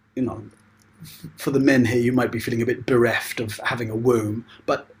 for the men here, you might be feeling a bit bereft of having a womb,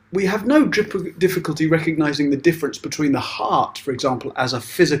 but we have no difficulty recognizing the difference between the heart, for example, as a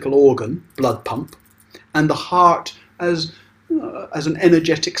physical organ, blood pump, and the heart as an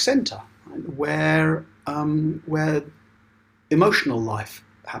energetic center, right, where emotional life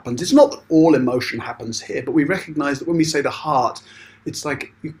happens. It's not that all emotion happens here, but we recognize that when we say the heart, it's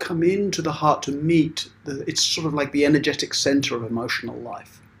like you come into the heart to meet. It's sort of like the energetic center of emotional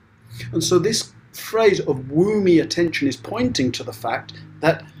life. And so this phrase of womby attention is pointing to the fact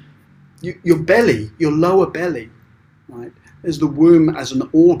that your belly, your lower belly, right, is the womb as an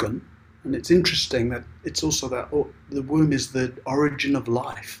organ. And it's interesting that it's also that the womb is the origin of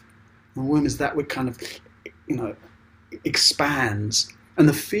life. The womb is that which kind of, expands. And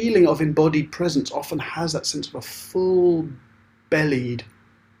the feeling of embodied presence often has that sense of a full-bellied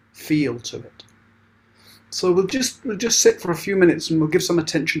feel to it. So we'll just sit for a few minutes and we'll give some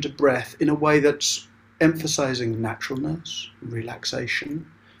attention to breath in a way that's emphasizing naturalness, relaxation,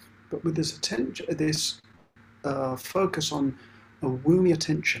 but with this attention, focus on a womby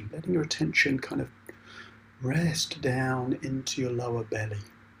attention, letting your attention kind of rest down into your lower belly.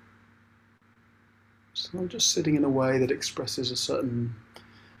 So I'm just sitting in a way that expresses a certain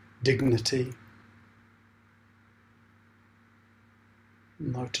dignity,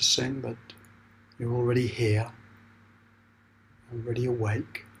 noticing that you're already here, already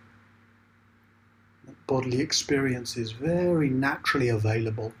awake. That bodily experience is very naturally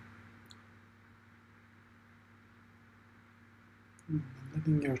available. And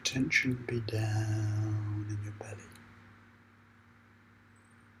letting your attention be down in your belly.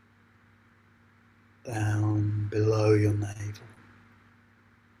 Down below your navel.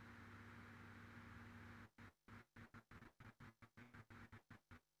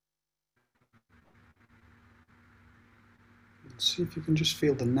 And see if you can just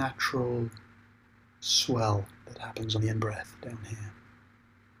feel the natural swell that happens on the in-breath down here.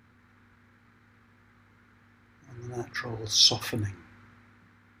 And the natural softening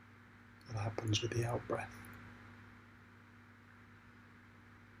that happens with the out-breath.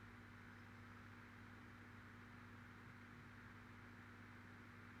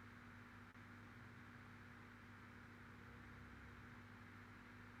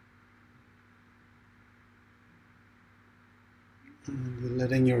 And you're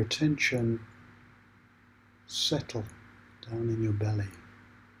letting your attention settle down in your belly,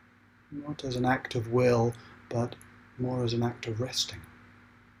 not as an act of will, but more as an act of resting,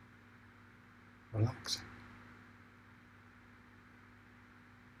 relaxing.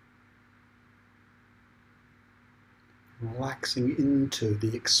 Relaxing into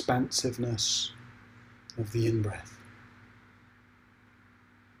the expansiveness of the in-breath.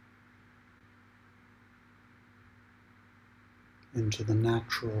 Into the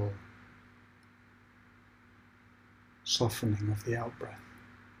natural softening of the out-breath.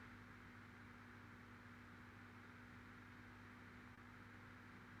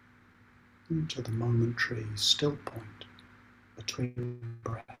 Into the momentary still point between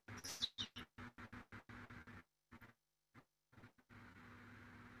breaths.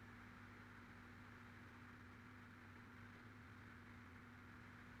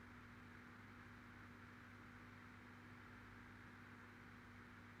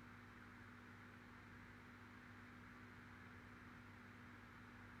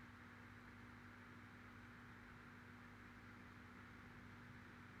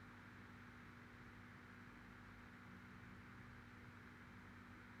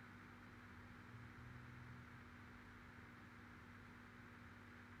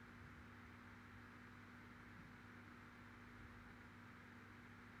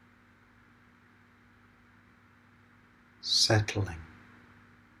 Settling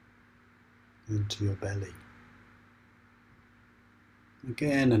into your belly,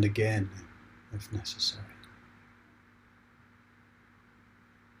 again and again if necessary.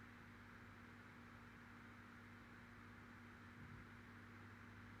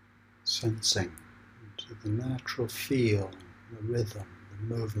 Sensing into the natural feel, the rhythm,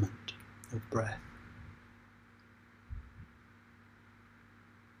 the movement of breath.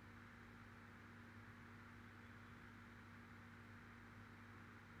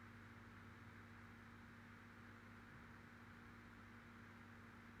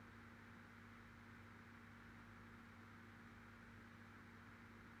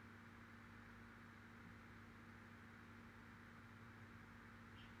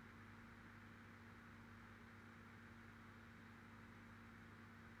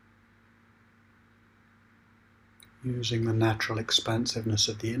 Using the natural expansiveness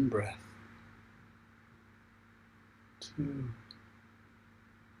of the in-breath to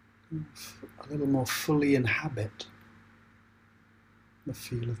a little more fully inhabit the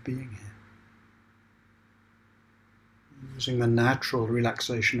feel of being here. Using the natural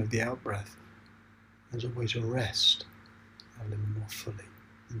relaxation of the out-breath as a way to rest a little more fully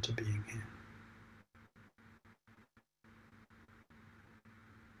into being here.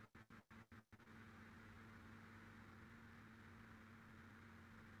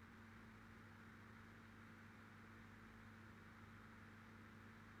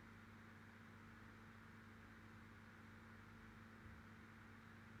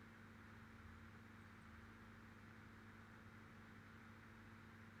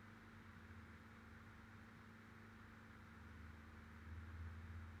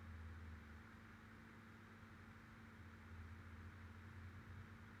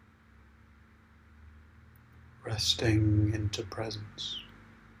 Resting into presence,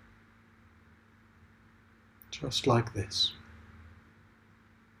 just like this.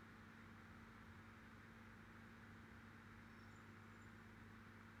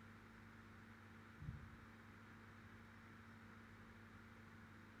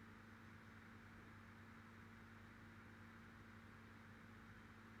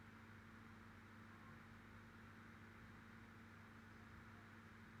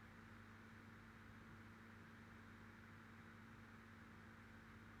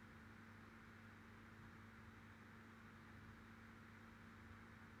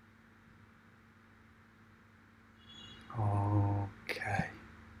 Okay.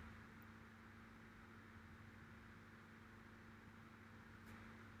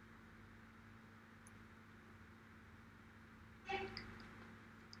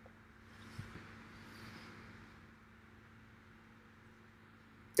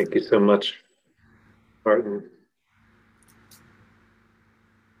 Thank you so much, Martin.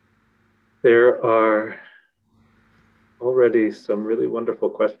 There are already some really wonderful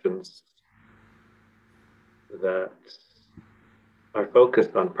questions that are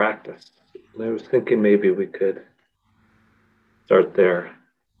focused on practice. And I was thinking maybe we could start there.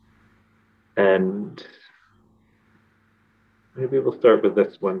 And maybe we'll start with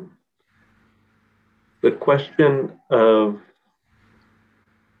this one. The question of,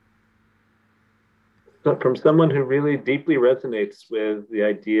 from someone who really deeply resonates with the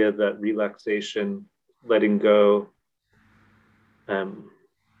idea that relaxation, letting go, um,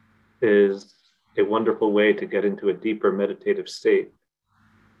 is a wonderful way to get into a deeper meditative state.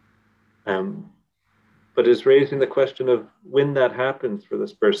 Um, but is raising the question of when that happens for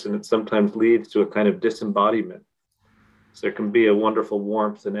this person, it sometimes leads to a kind of disembodiment. So there can be a wonderful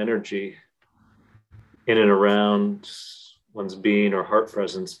warmth and energy in and around one's being or heart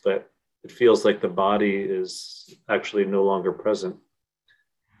presence, but it feels like the body is actually no longer present.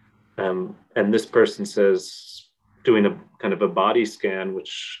 And this person says, doing a kind of a body scan,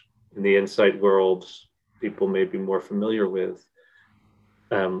 which in the inside world people may be more familiar with,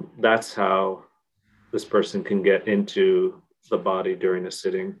 that's how this person can get into the body during a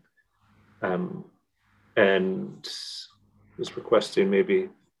sitting. And is requesting maybe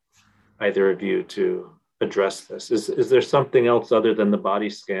either of you to address this. Is there something else other than the body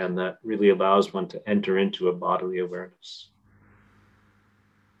scan that really allows one to enter into a bodily awareness?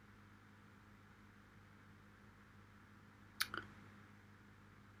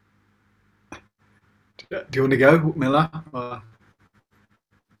 Do you want to go, Miller?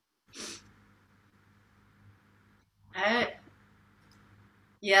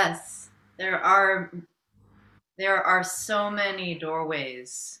 Yes, there are so many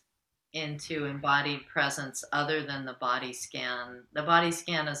doorways into embodied presence other than the body scan. The body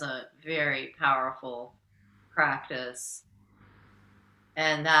scan is a very powerful practice,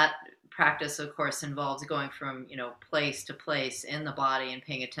 and that practice, of course, involves going from place to place in the body and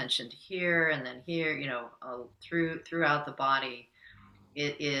paying attention to here and then here, throughout the body.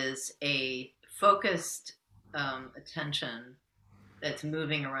 It is a focused attention that's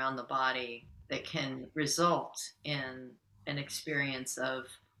moving around the body that can result in an experience of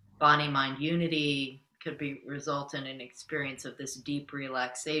body mind unity, could be result in an experience of this deep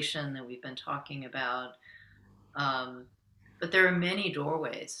relaxation that we've been talking about. But there are many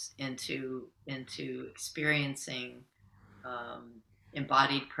doorways into experiencing um,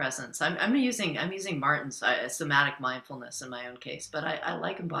 embodied presence. I'm using Martin's somatic mindfulness in my own case, but I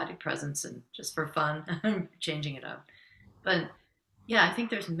like embodied presence, and just for fun, I'm changing it up. But yeah, I think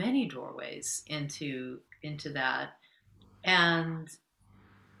there's many doorways into that, and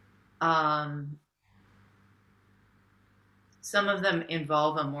um, some of them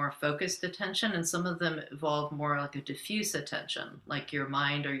involve a more focused attention, and some of them involve more like a diffuse attention, like your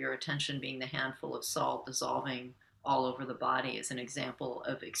mind or your attention being the handful of salt dissolving all over the body is an example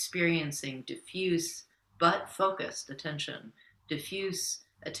of experiencing diffuse but focused attention. Diffuse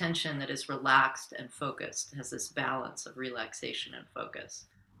attention that is relaxed and focused has this balance of relaxation and focus.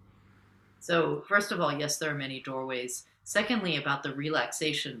 So, first of all, yes, there are many doorways. Secondly, about the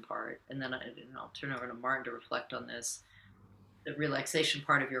relaxation part, and then I'll turn over to Martin to reflect on this, the relaxation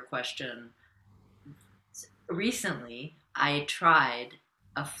part of your question. Recently, I tried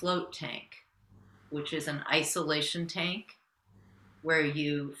a float tank, which is an isolation tank where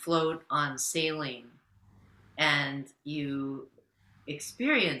you float on saline and you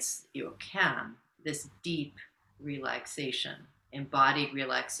can this deep relaxation, embodied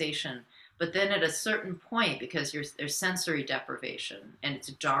relaxation. But then at a certain point, because there's sensory deprivation and it's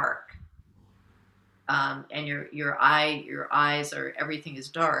dark, and your eyes are, everything is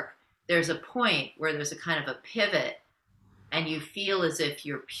dark. There's a point where there's a kind of a pivot, and you feel as if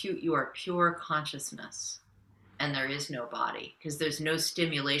you are pure consciousness, and there is no body because there's no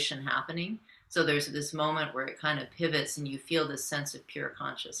stimulation happening. So there's this moment where it kind of pivots, and you feel this sense of pure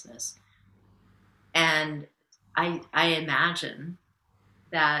consciousness. And I imagine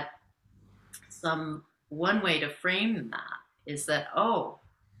that one way to frame that is that, oh,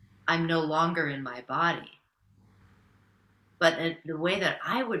 I'm no longer in my body. But the way that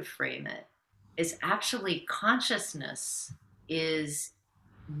I would frame it is actually consciousness is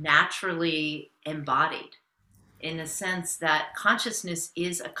naturally embodied, in the sense that consciousness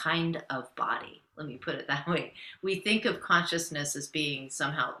is a kind of body. Let me put it that way. We think of consciousness as being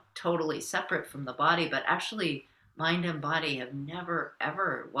somehow totally separate from the body, but actually, mind and body have never,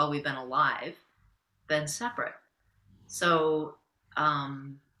 ever, while we've been alive, been separate. So,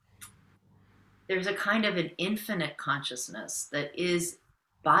 there's a kind of an infinite consciousness that is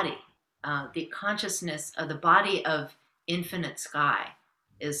body. The consciousness of the body of infinite sky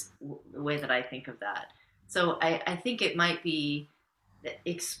is the way that I think of that. So I think it might be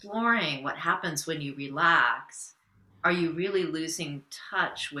exploring what happens when you relax. Are you really losing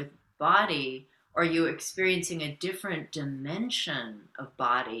touch with body? Or are you experiencing a different dimension of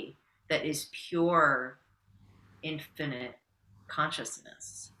body that is pure, infinite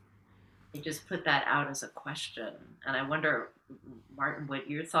consciousness? I just put that out as a question. And I wonder, Martin, what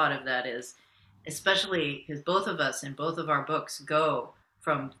your thought of that is, especially because both of us in both of our books go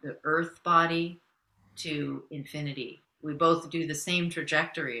from the earth body to infinity. we both do the same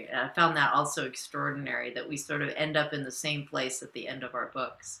trajectory. And I found that also extraordinary, that we sort of end up in the same place at the end of our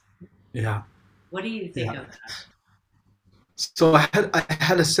books. Yeah. What do you think Yeah. of that? So I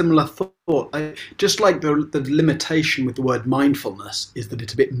had a similar thought. Just like the limitation with the word mindfulness is that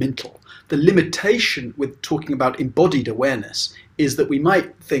it's a bit mental. The limitation with talking about embodied awareness is that we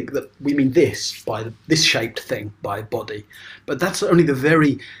might think that we mean this by this shaped thing by body, but that's only the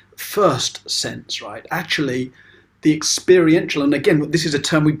very first sense, right? Actually, the experiential, and again, this is a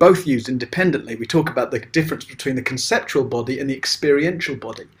term we both use independently. We talk about the difference between the conceptual body and the experiential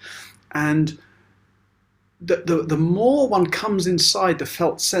body, and the more one comes inside the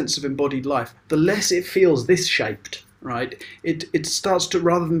felt sense of embodied life, the less it feels this shaped, right? It starts to,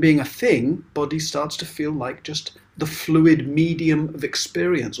 rather than being a thing, body starts to feel like just the fluid medium of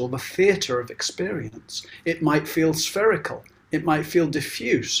experience or the theatre of experience. It might feel spherical. It might feel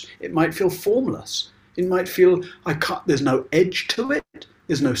diffuse. It might feel formless. It might feel, there's no edge to it.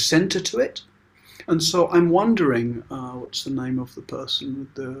 There's no centre to it. And so I'm wondering, what's the name of the person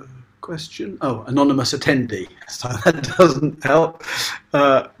with the question? Oh, anonymous attendee. So that doesn't help.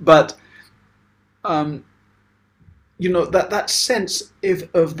 But that sense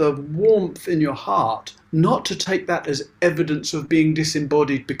of the warmth in your heart, not to take that as evidence of being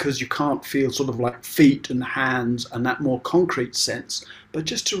disembodied because you can't feel sort of like feet and hands and that more concrete sense, but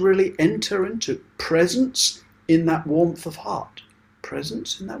just to really enter into presence in that warmth of heart.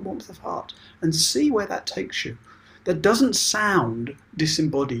 Presence in that warmth of heart, and see where that takes you. That doesn't sound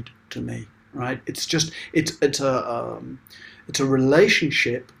disembodied to me, right? It's just it's a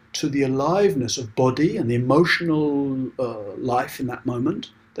relationship to the aliveness of body and the emotional life in that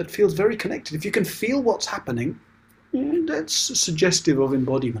moment that feels very connected. If you can feel what's happening, that's suggestive of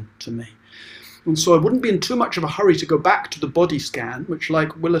embodiment to me. And so I wouldn't be in too much of a hurry to go back to the body scan, which,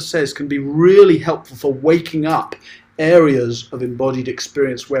 like Willa says, can be really helpful for waking up areas of embodied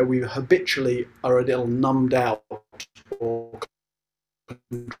experience where we habitually are a little numbed out.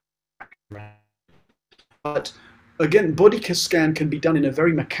 But again, body scan can be done in a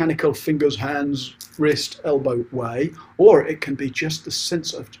very mechanical fingers, hands, wrist, elbow way, or it can be just the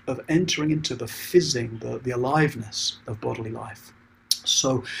sense of entering into the fizzing, the aliveness of bodily life.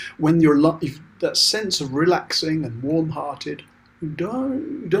 So when you're that sense of relaxing and warm-hearted, you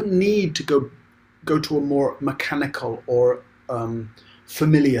don't need to go to a more mechanical or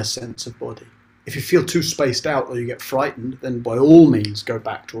familiar sense of body. If you feel too spaced out or you get frightened, then by all means go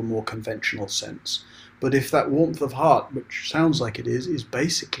back to a more conventional sense. But if that warmth of heart, which sounds like it is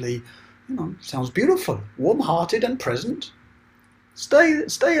basically, sounds beautiful, warm-hearted and present, stay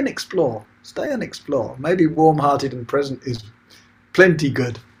and explore. Stay and explore. Maybe warm-hearted and present is plenty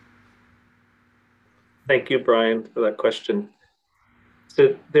good. Thank you, Brian, for that question.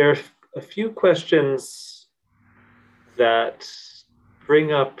 So there are a few questions that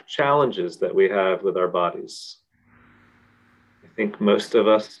bring up challenges that we have with our bodies. I think most of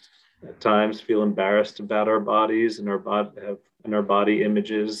us at times feel embarrassed about our bodies and our body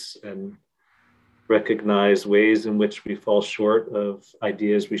images, and recognize ways in which we fall short of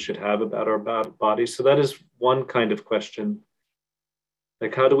ideas we should have about our bodies. So that is one kind of question.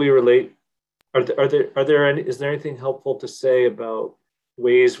 Like, how do we relate? Is there anything helpful to say about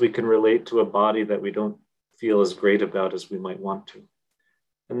ways we can relate to a body that we don't feel as great about as we might want to?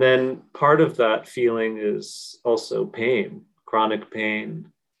 And then part of that feeling is also pain, chronic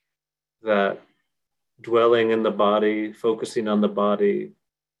pain, that dwelling in the body, focusing on the body,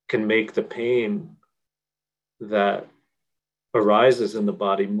 can make the pain that arises in the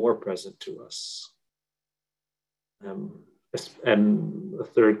body more present to us. And the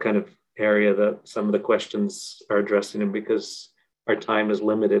third kind of area that some of the questions are addressing, and because our time is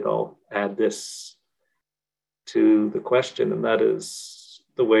limited, I'll add this to the question, and that is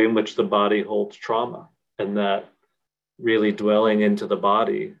the way in which the body holds trauma, and that really dwelling into the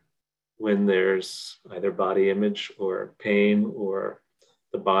body when there's either body image or pain or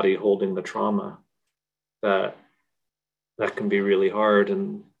the body holding the trauma, that can be really hard.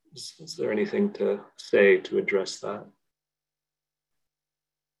 And is there anything to say to address that?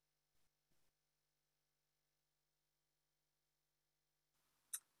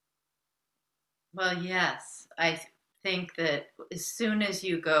 Well, yes, I think that as soon as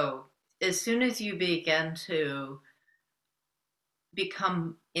you begin to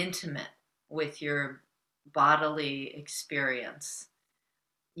become intimate with your bodily experience,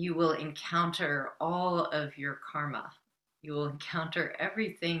 you will encounter all of your karma. You will encounter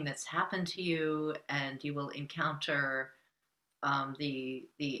everything that's happened to you, and you will encounter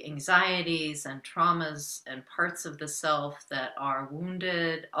the anxieties and traumas and parts of the self that are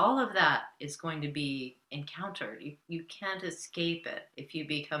wounded, all of that is going to be encountered. You can't escape it if you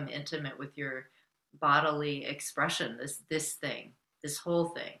become intimate with your bodily expression, this thing, this whole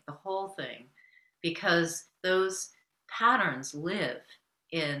thing, the whole thing, because those patterns live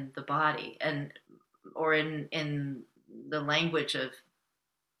in the body, and or in the language of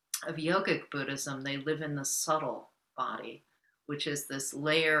yogic Buddhism, they live in the subtle body, which is this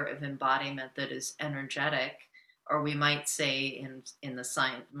layer of embodiment that is energetic, or we might say in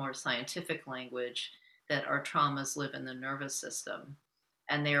the more scientific language that our traumas live in the nervous system,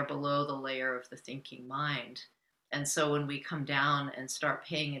 and they are below the layer of the thinking mind. And so when we come down and start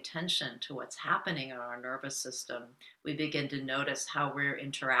paying attention to what's happening in our nervous system, we begin to notice how we're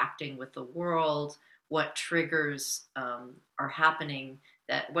interacting with the world, what triggers are happening,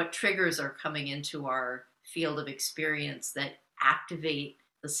 that what triggers are coming into our field of experience that activate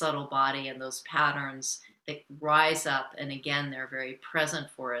the subtle body, and those patterns that rise up. And again, they're very present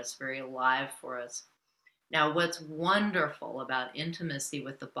for us, very alive for us. Now, what's wonderful about intimacy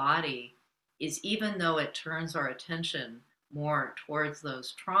with the body is even though it turns our attention more towards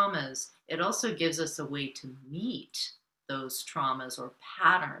those traumas, it also gives us a way to meet those traumas, or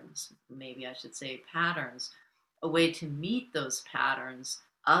patterns, maybe I should say patterns, a way to meet those patterns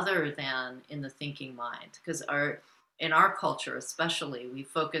other than in the thinking mind. Because in our culture especially, we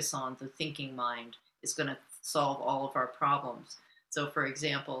focus on the thinking mind is going to solve all of our problems. So for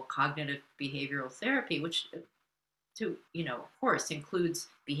example, cognitive behavioral therapy, which of course includes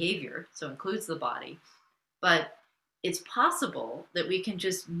behavior, so includes the body, but it's possible that we can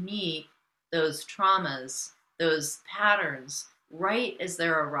just meet those traumas, those patterns, right as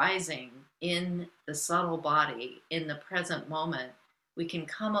they're arising in the subtle body, in the present moment. We can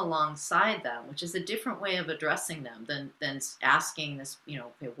come alongside them, which is a different way of addressing them than asking this,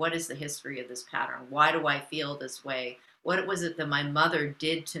 okay, what is the history of this pattern? Why do I feel this way? What was it that my mother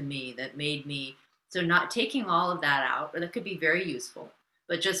did to me that made me? So not taking all of that out, or that could be very useful,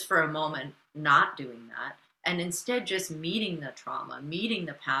 but just for a moment, not doing that. And instead just meeting the trauma, meeting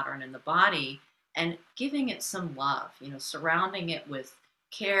the pattern in the body, and giving it some love, surrounding it with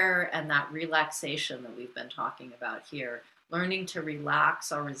care and that relaxation that we've been talking about here. Learning to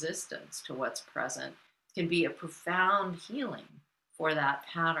relax our resistance to what's present can be a profound healing for that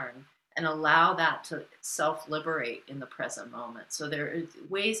pattern, and allow that to self-liberate in the present moment. So there are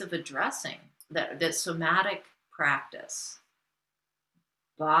ways of addressing that somatic practice,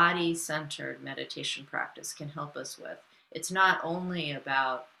 body-centered meditation practice can help us with. It's not only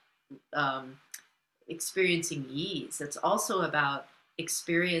about experiencing ease, it's also about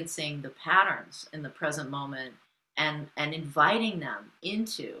experiencing the patterns in the present moment and inviting them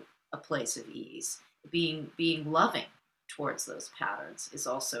into a place of ease. Being loving towards those patterns is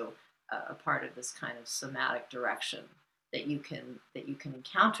also a part of this kind of somatic direction, that you can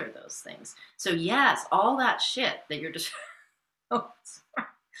encounter those things. So yes, all that shit that you're just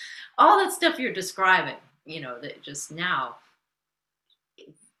all that stuff you're describing, that just now,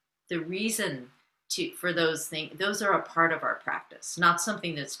 the reason for those things, those are a part of our practice, not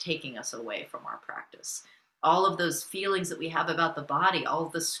something that's taking us away from our practice. All of those feelings that we have about the body, all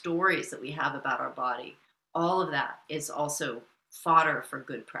of the stories that we have about our body, all of that is also fodder for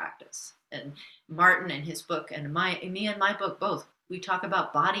good practice. And Martin in his book, and me and my book both, we talk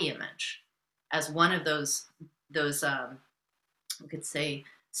about body image as one of those we could say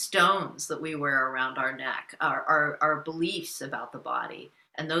stones that we wear around our neck, our beliefs about the body,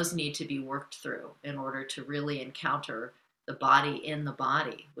 and those need to be worked through in order to really encounter the body in the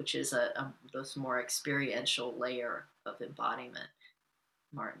body, which is this more experiential layer of embodiment.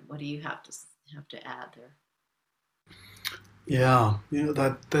 Martin, what do you have to add there? Yeah,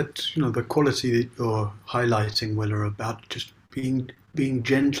 that the quality that you're highlighting, Willa, about just being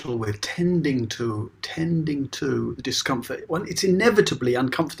gentle with tending to the discomfort. Well, it's inevitably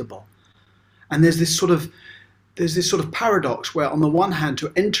uncomfortable, and there's this sort of paradox where, on the one hand,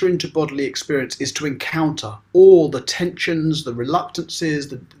 to enter into bodily experience is to encounter all the tensions, the reluctances,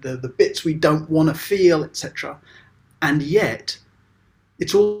 the bits we don't want to feel, etc. And yet,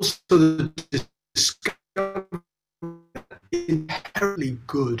 it's also the discovery inherently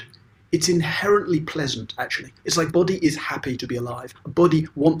good. It's inherently pleasant, actually. It's like body is happy to be alive. A body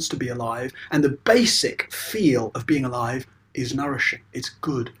wants to be alive. And the basic feel of being alive is nourishing. It's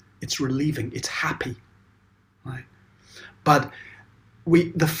good. It's relieving. It's happy. Right? But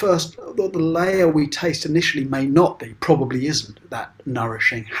the layer we taste initially may not be, probably isn't that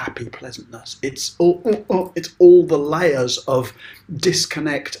nourishing, happy pleasantness. It's all the layers of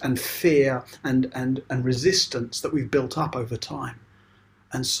disconnect and fear and resistance that we've built up over time.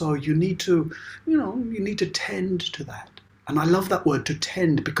 And so you need to, you need to tend to that. And I love that word, to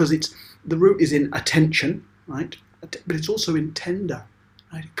tend, because the root is in attention, right? But it's also in tender,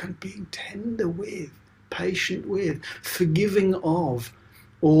 right? Kind of being tender with, patient with, forgiving of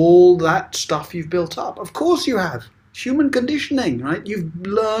all that stuff you've built up. Of course you have. Human conditioning, right? You've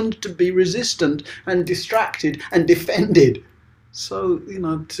learned to be resistant and distracted and defended. So,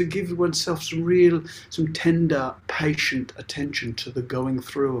 to give oneself some tender, patient attention to the going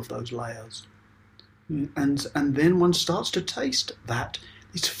through of those layers. And then one starts to taste that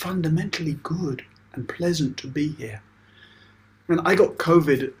it's fundamentally good and pleasant to be here. And I got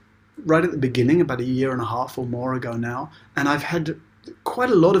COVID right at the beginning, about a year and a half or more ago now, and I've had quite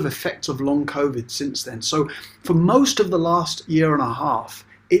a lot of effects of long COVID since then. So for most of the last year and a half,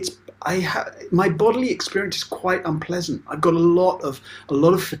 my bodily experience is quite unpleasant. I've got a lot of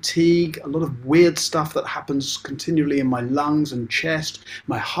fatigue, a lot of weird stuff that happens continually in my lungs and chest.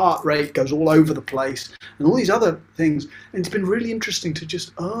 My heart rate goes all over the place, and all these other things. And it's been really interesting to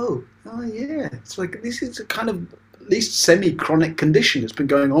just yeah, it's like this is a kind of at least semi-chronic condition that's been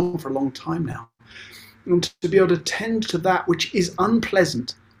going on for a long time now. And to be able to tend to that which is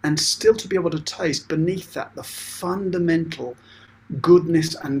unpleasant and still to be able to taste beneath that the fundamental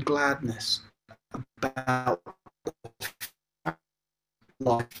goodness and gladness about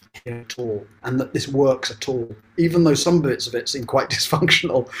life here at all, and that this works at all, even though some bits of it seem quite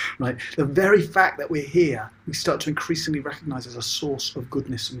dysfunctional, right? The very fact that we're here, we start to increasingly recognize as a source of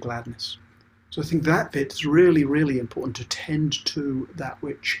goodness and gladness. So I think that bit's really, really important, to tend to that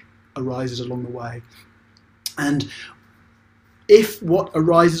which arises along the way. And if what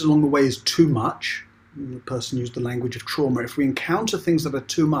arises along the way is too much, the person used the language of trauma, if we encounter things that are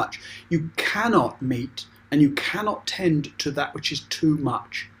too much, you cannot meet and you cannot tend to that which is too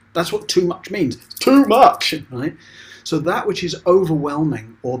much. That's what too much means. Too much, right? So that which is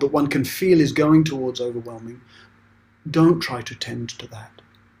overwhelming, or that one can feel is going towards overwhelming, don't try to tend to that.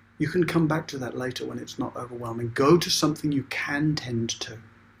 You can come back to that later when it's not overwhelming. Go to something you can tend to.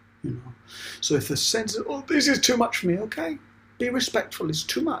 So if the sense of, this is too much for me, okay, be respectful, it's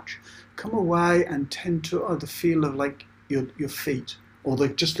too much. Come away and tend to the feel of like your feet, or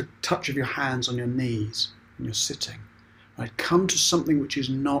just the touch of your hands on your knees when you're sitting. Right? Come to something which is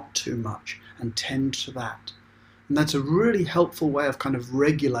not too much and tend to that. And that's a really helpful way of kind of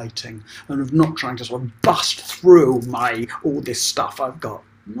regulating and of not trying to sort of bust through all this stuff I've got.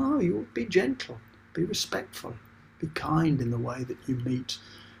 No, you be gentle, be respectful, be kind in the way that you meet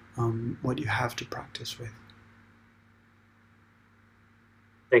what you have to practice with.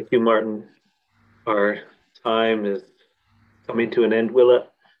 Thank you, Martin. Our time is coming to an end. Willa,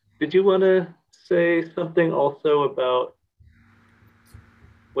 did you want to say something also about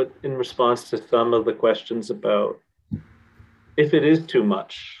in response to some of the questions about if it is too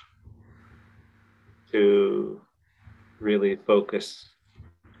much to really focus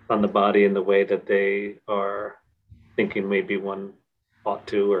on the body in the way that they are thinking maybe one ought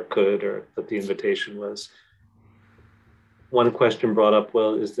to or could, or that the invitation was? One question brought up,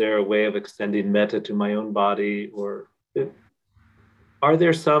 well, is there a way of extending metta to my own body? Or are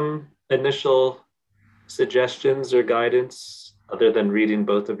there some initial suggestions or guidance, other than reading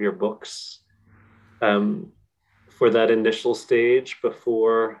both of your books, for that initial stage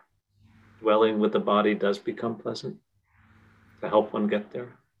before dwelling with the body does become pleasant, to help one get there?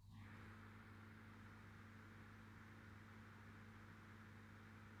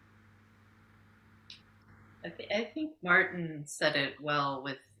 I think Martin said it well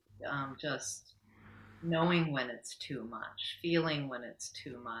with just knowing when it's too much, feeling when it's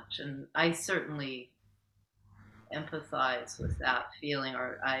too much. And I certainly empathize with that feeling,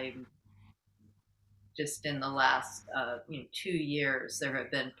 or I'm just in the last 2 years, there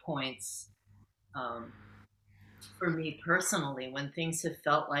have been points for me personally when things have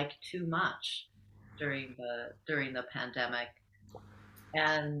felt like too much during the pandemic.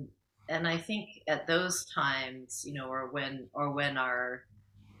 And I think at those times, or when our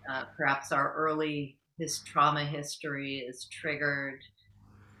perhaps our early trauma history is triggered,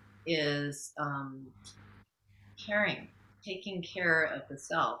 is taking care of the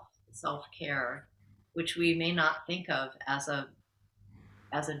self care, which we may not think of as a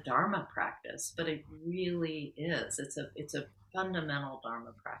Dharma practice, but it really is. It's a fundamental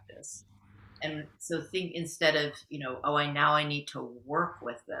Dharma practice. And so think, instead of, I need to work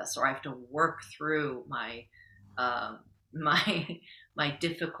with this, or I have to work through my my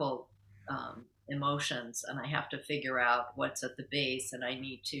difficult emotions, and I have to figure out what's at the base, and I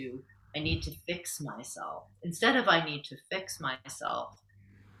need to fix myself. Instead of I need to fix myself,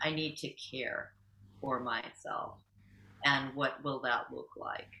 I need to care for myself. And what will that look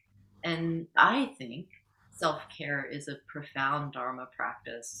like? And I think self care is a profound Dharma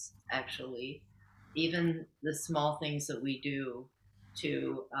practice, actually. Even the small things that we do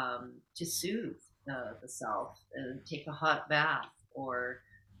to soothe the self, and take a hot bath, or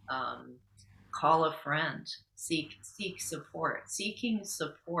um, call a friend, seek support. Seeking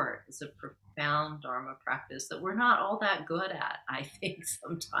support is a profound Dharma practice that we're not all that good at, I think,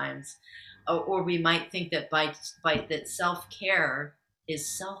 sometimes. Or we might think that by that self care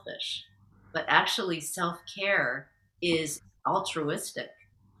is selfish, but actually self care is altruistic,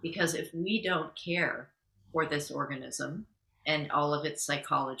 because if we don't care for this organism and all of its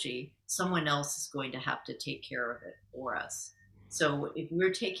psychology, someone else is going to have to take care of it for us. So if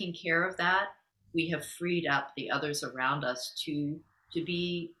we're taking care of that, we have freed up the others around us to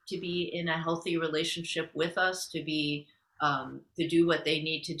be in a healthy relationship with us, to do what they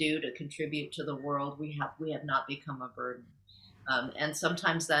need to do to contribute to the world. We have not become a burden, and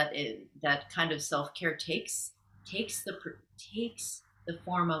sometimes that kind of self care takes the takes the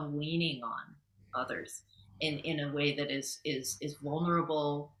form of leaning on others in a way that is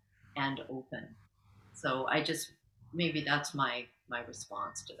vulnerable and open. So I just, maybe that's my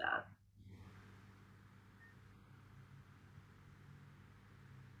response to that.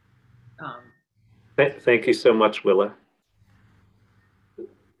 Um, Thank you so much, Willa.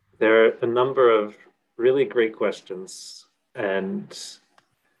 There are a number of really great questions, and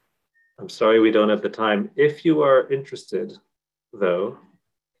I'm sorry we don't have the time. If you are interested, though,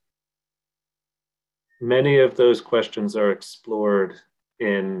 many of those questions are explored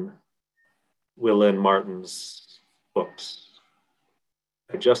in Willa and Martin's books.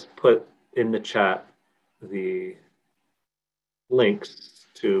 I just put in the chat the links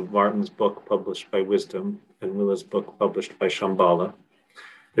to Martin's book published by Wisdom and Willa's book published by Shambhala.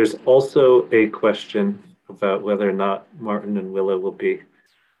 There's also a question about whether or not Martin and Willa will be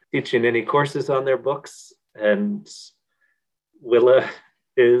teaching any courses on their books. And Willa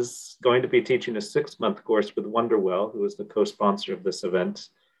is going to be teaching a 6-month course with Wonderwell, who is the co-sponsor of this event,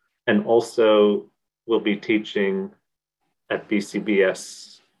 and also will be teaching at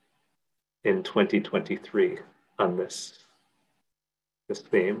BCBS in 2023 on this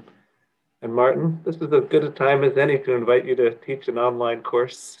theme. And Martin, this is as good a time as any to invite you to teach an online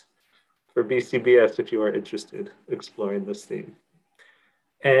course for BCBS if you are interested in exploring this theme.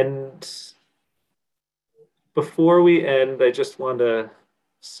 And before we end, I just want to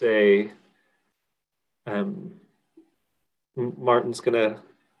say, Martin's going to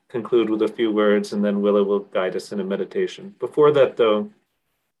conclude with a few words, and then Willa will guide us in a meditation. Before that, though,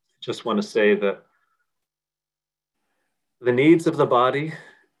 just want to say that the needs of the body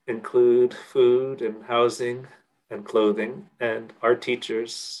include food and housing and clothing, and our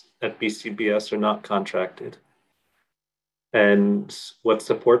teachers at BCBS are not contracted. And what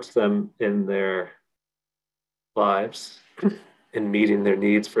supports them in their lives, in meeting their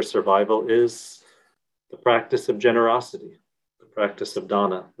needs for survival, is the practice of generosity, the practice of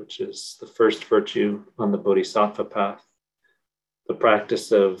dana, which is the first virtue on the bodhisattva path, the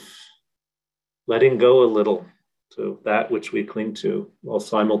practice of letting go a little to that which we cling to, while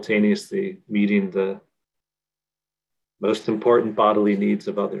simultaneously meeting the most important bodily needs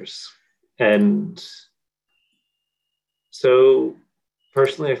of others. And so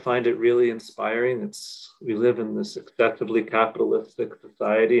personally, I find it really inspiring. We live in this excessively capitalistic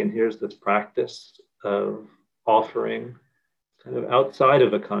society, and here's this practice of offering kind of outside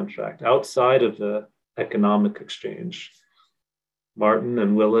of a contract, outside of the economic exchange. Martin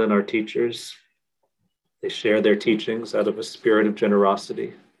and Willa and our teachers, they share their teachings out of a spirit of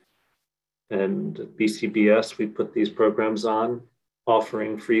generosity. And at BCBS, we put these programs on,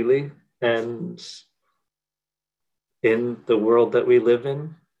 offering freely. And in the world that we live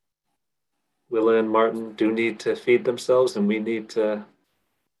in, Willa and Martin do need to feed themselves, and we need to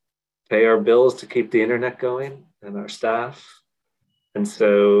pay our bills to keep the internet going and our staff. And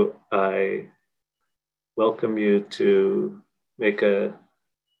so I welcome you to make a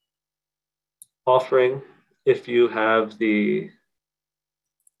offering if you have the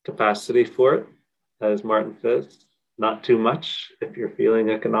capacity for it, as Martin says, not too much if you're feeling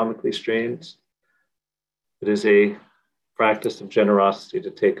economically strained. It is a practice of generosity to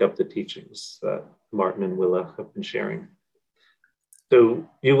take up the teachings that Martin and Willa have been sharing. So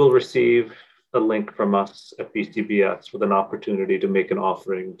you will receive a link from us at BCBS with an opportunity to make an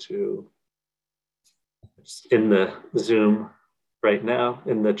offering to, in the Zoom right now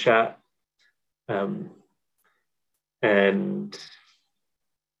in the chat. And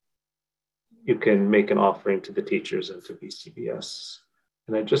you can make an offering to the teachers and to BCBS.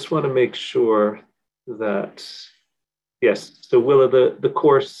 And I just want to make sure that, yes, so Willa, the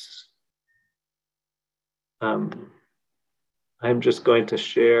course, I'm just going to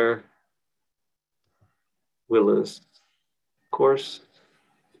share Willa's course,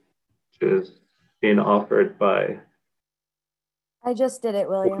 which is being offered by I just did it,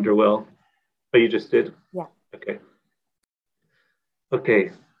 William. Wonderwell. Oh, you just did? Yeah. Okay.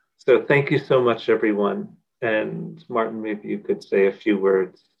 Okay. So thank you so much, everyone. And Martin, maybe you could say a few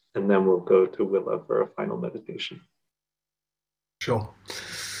words, and then we'll go to Willa for a final meditation. Sure.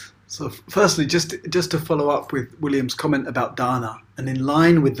 So firstly, just to follow up with William's comment about dana, and in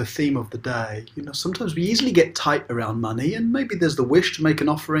line with the theme of the day, sometimes we easily get tight around money, and maybe there's the wish to make an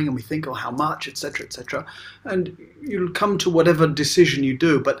offering, and we think, oh, how much, etc., etc., and you'll come to whatever decision you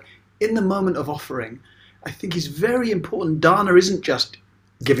do. But in the moment of offering, I think it's very important. Dana isn't just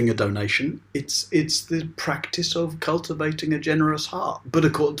giving a donation; it's the practice of cultivating a generous heart. Buddha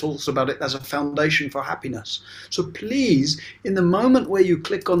talks about it as a foundation for happiness. So please, in the moment where you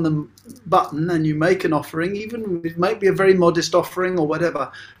click on the button and you make an offering, even it might be a very modest offering or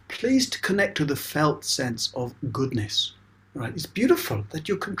whatever, please to connect to the felt sense of goodness. Right? It's beautiful that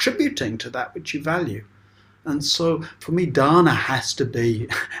you're contributing to that which you value. And so for me, dana has to be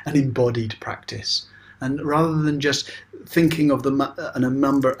an embodied practice. And rather than just thinking of a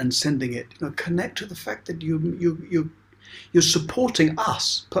number and sending it, connect to the fact that you're supporting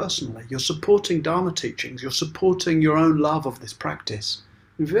us personally. You're supporting Dharma teachings. You're supporting your own love of this practice.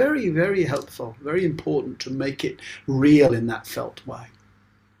 Very, very helpful. Very important to make it real in that felt way.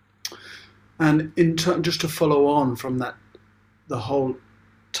 And just to follow on from that, the whole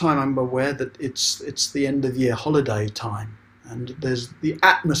time, I'm aware that it's the end of year holiday time. And there's the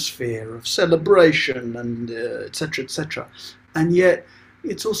atmosphere of celebration and etc., etc. And yet,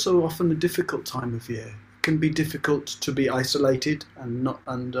 it's also often a difficult time of year. It can be difficult to be isolated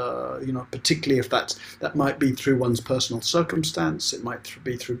particularly if that might be through one's personal circumstance. It might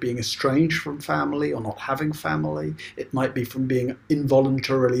be through being estranged from family or not having family. It might be from being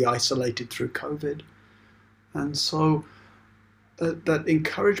involuntarily isolated through COVID. And so that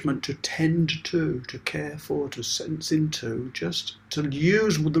encouragement to tend to care for, to sense into, just to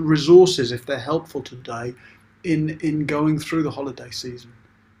use the resources if they're helpful today in going through the holiday season.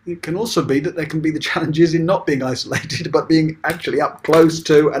 It can also be that there can be the challenges in not being isolated, but being actually up close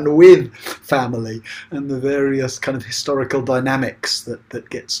to and with family and the various kind of historical dynamics that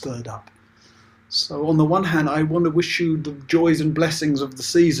get stirred up. So on the one hand, I want to wish you the joys and blessings of the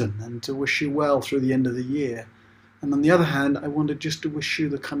season and to wish you well through the end of the year. And on the other hand, I wanted just to wish you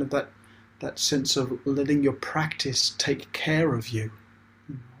the kind of that sense of letting your practice take care of you,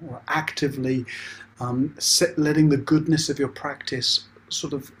 or actively letting the goodness of your practice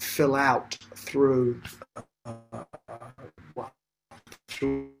sort of fill out through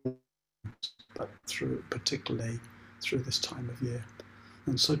particularly through this time of year.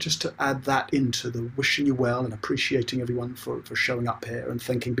 And so just to add that into the wishing you well and appreciating everyone for showing up here and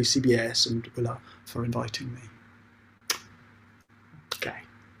thanking BCBS and Willa for inviting me. Okay,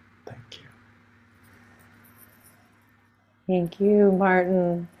 thank you. Thank you,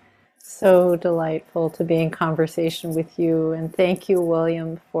 Martin. So delightful to be in conversation with you. And thank you,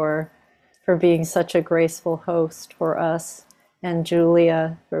 William, for being such a graceful host for us, and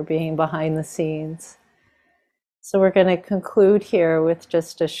Julia for being behind the scenes. So we're going to conclude here with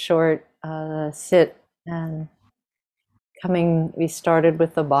just a short sit and we started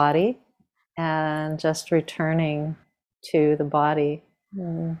with the body and just returning to the body.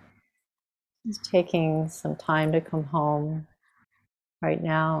 Just taking some time to come home right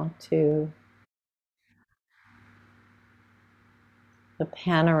now to the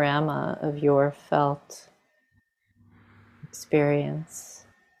panorama of your felt experience.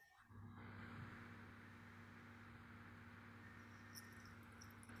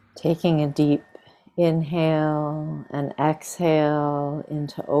 Taking a deep inhale and exhale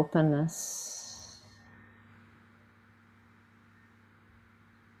into openness.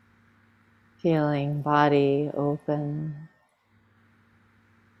 Feeling body open,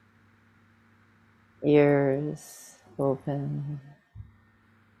 ears open,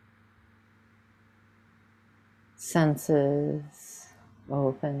 senses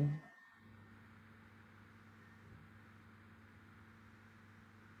open,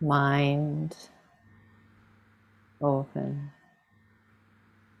 mind open.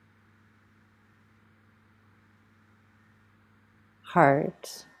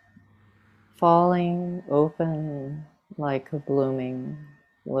 Heart falling open like a blooming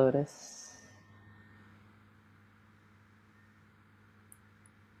lotus.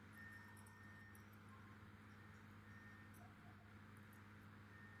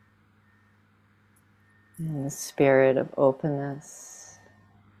 In the spirit of openness,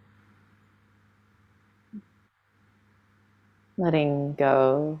 letting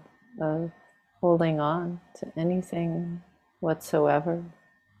go of holding on to anything whatsoever,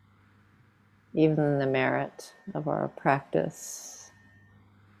 even the merit of our practice.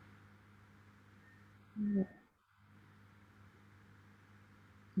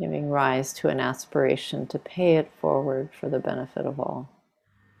 Giving rise to an aspiration to pay it forward for the benefit of all.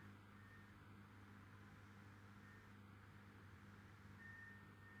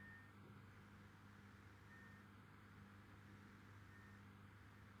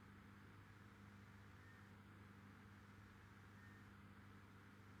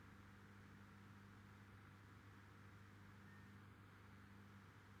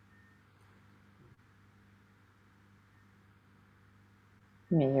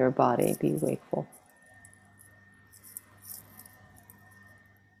 May your body be wakeful.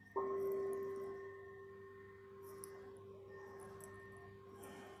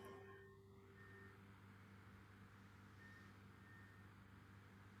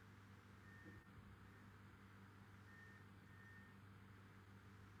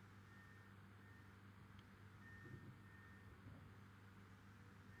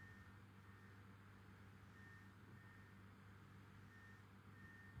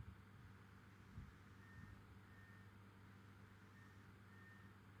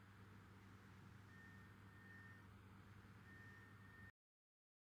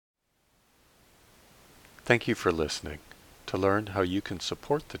 Thank you for listening. To learn how you can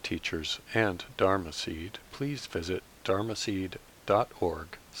support the teachers and Dharma Seed, please visit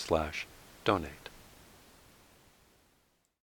dharmaseed.org/donate.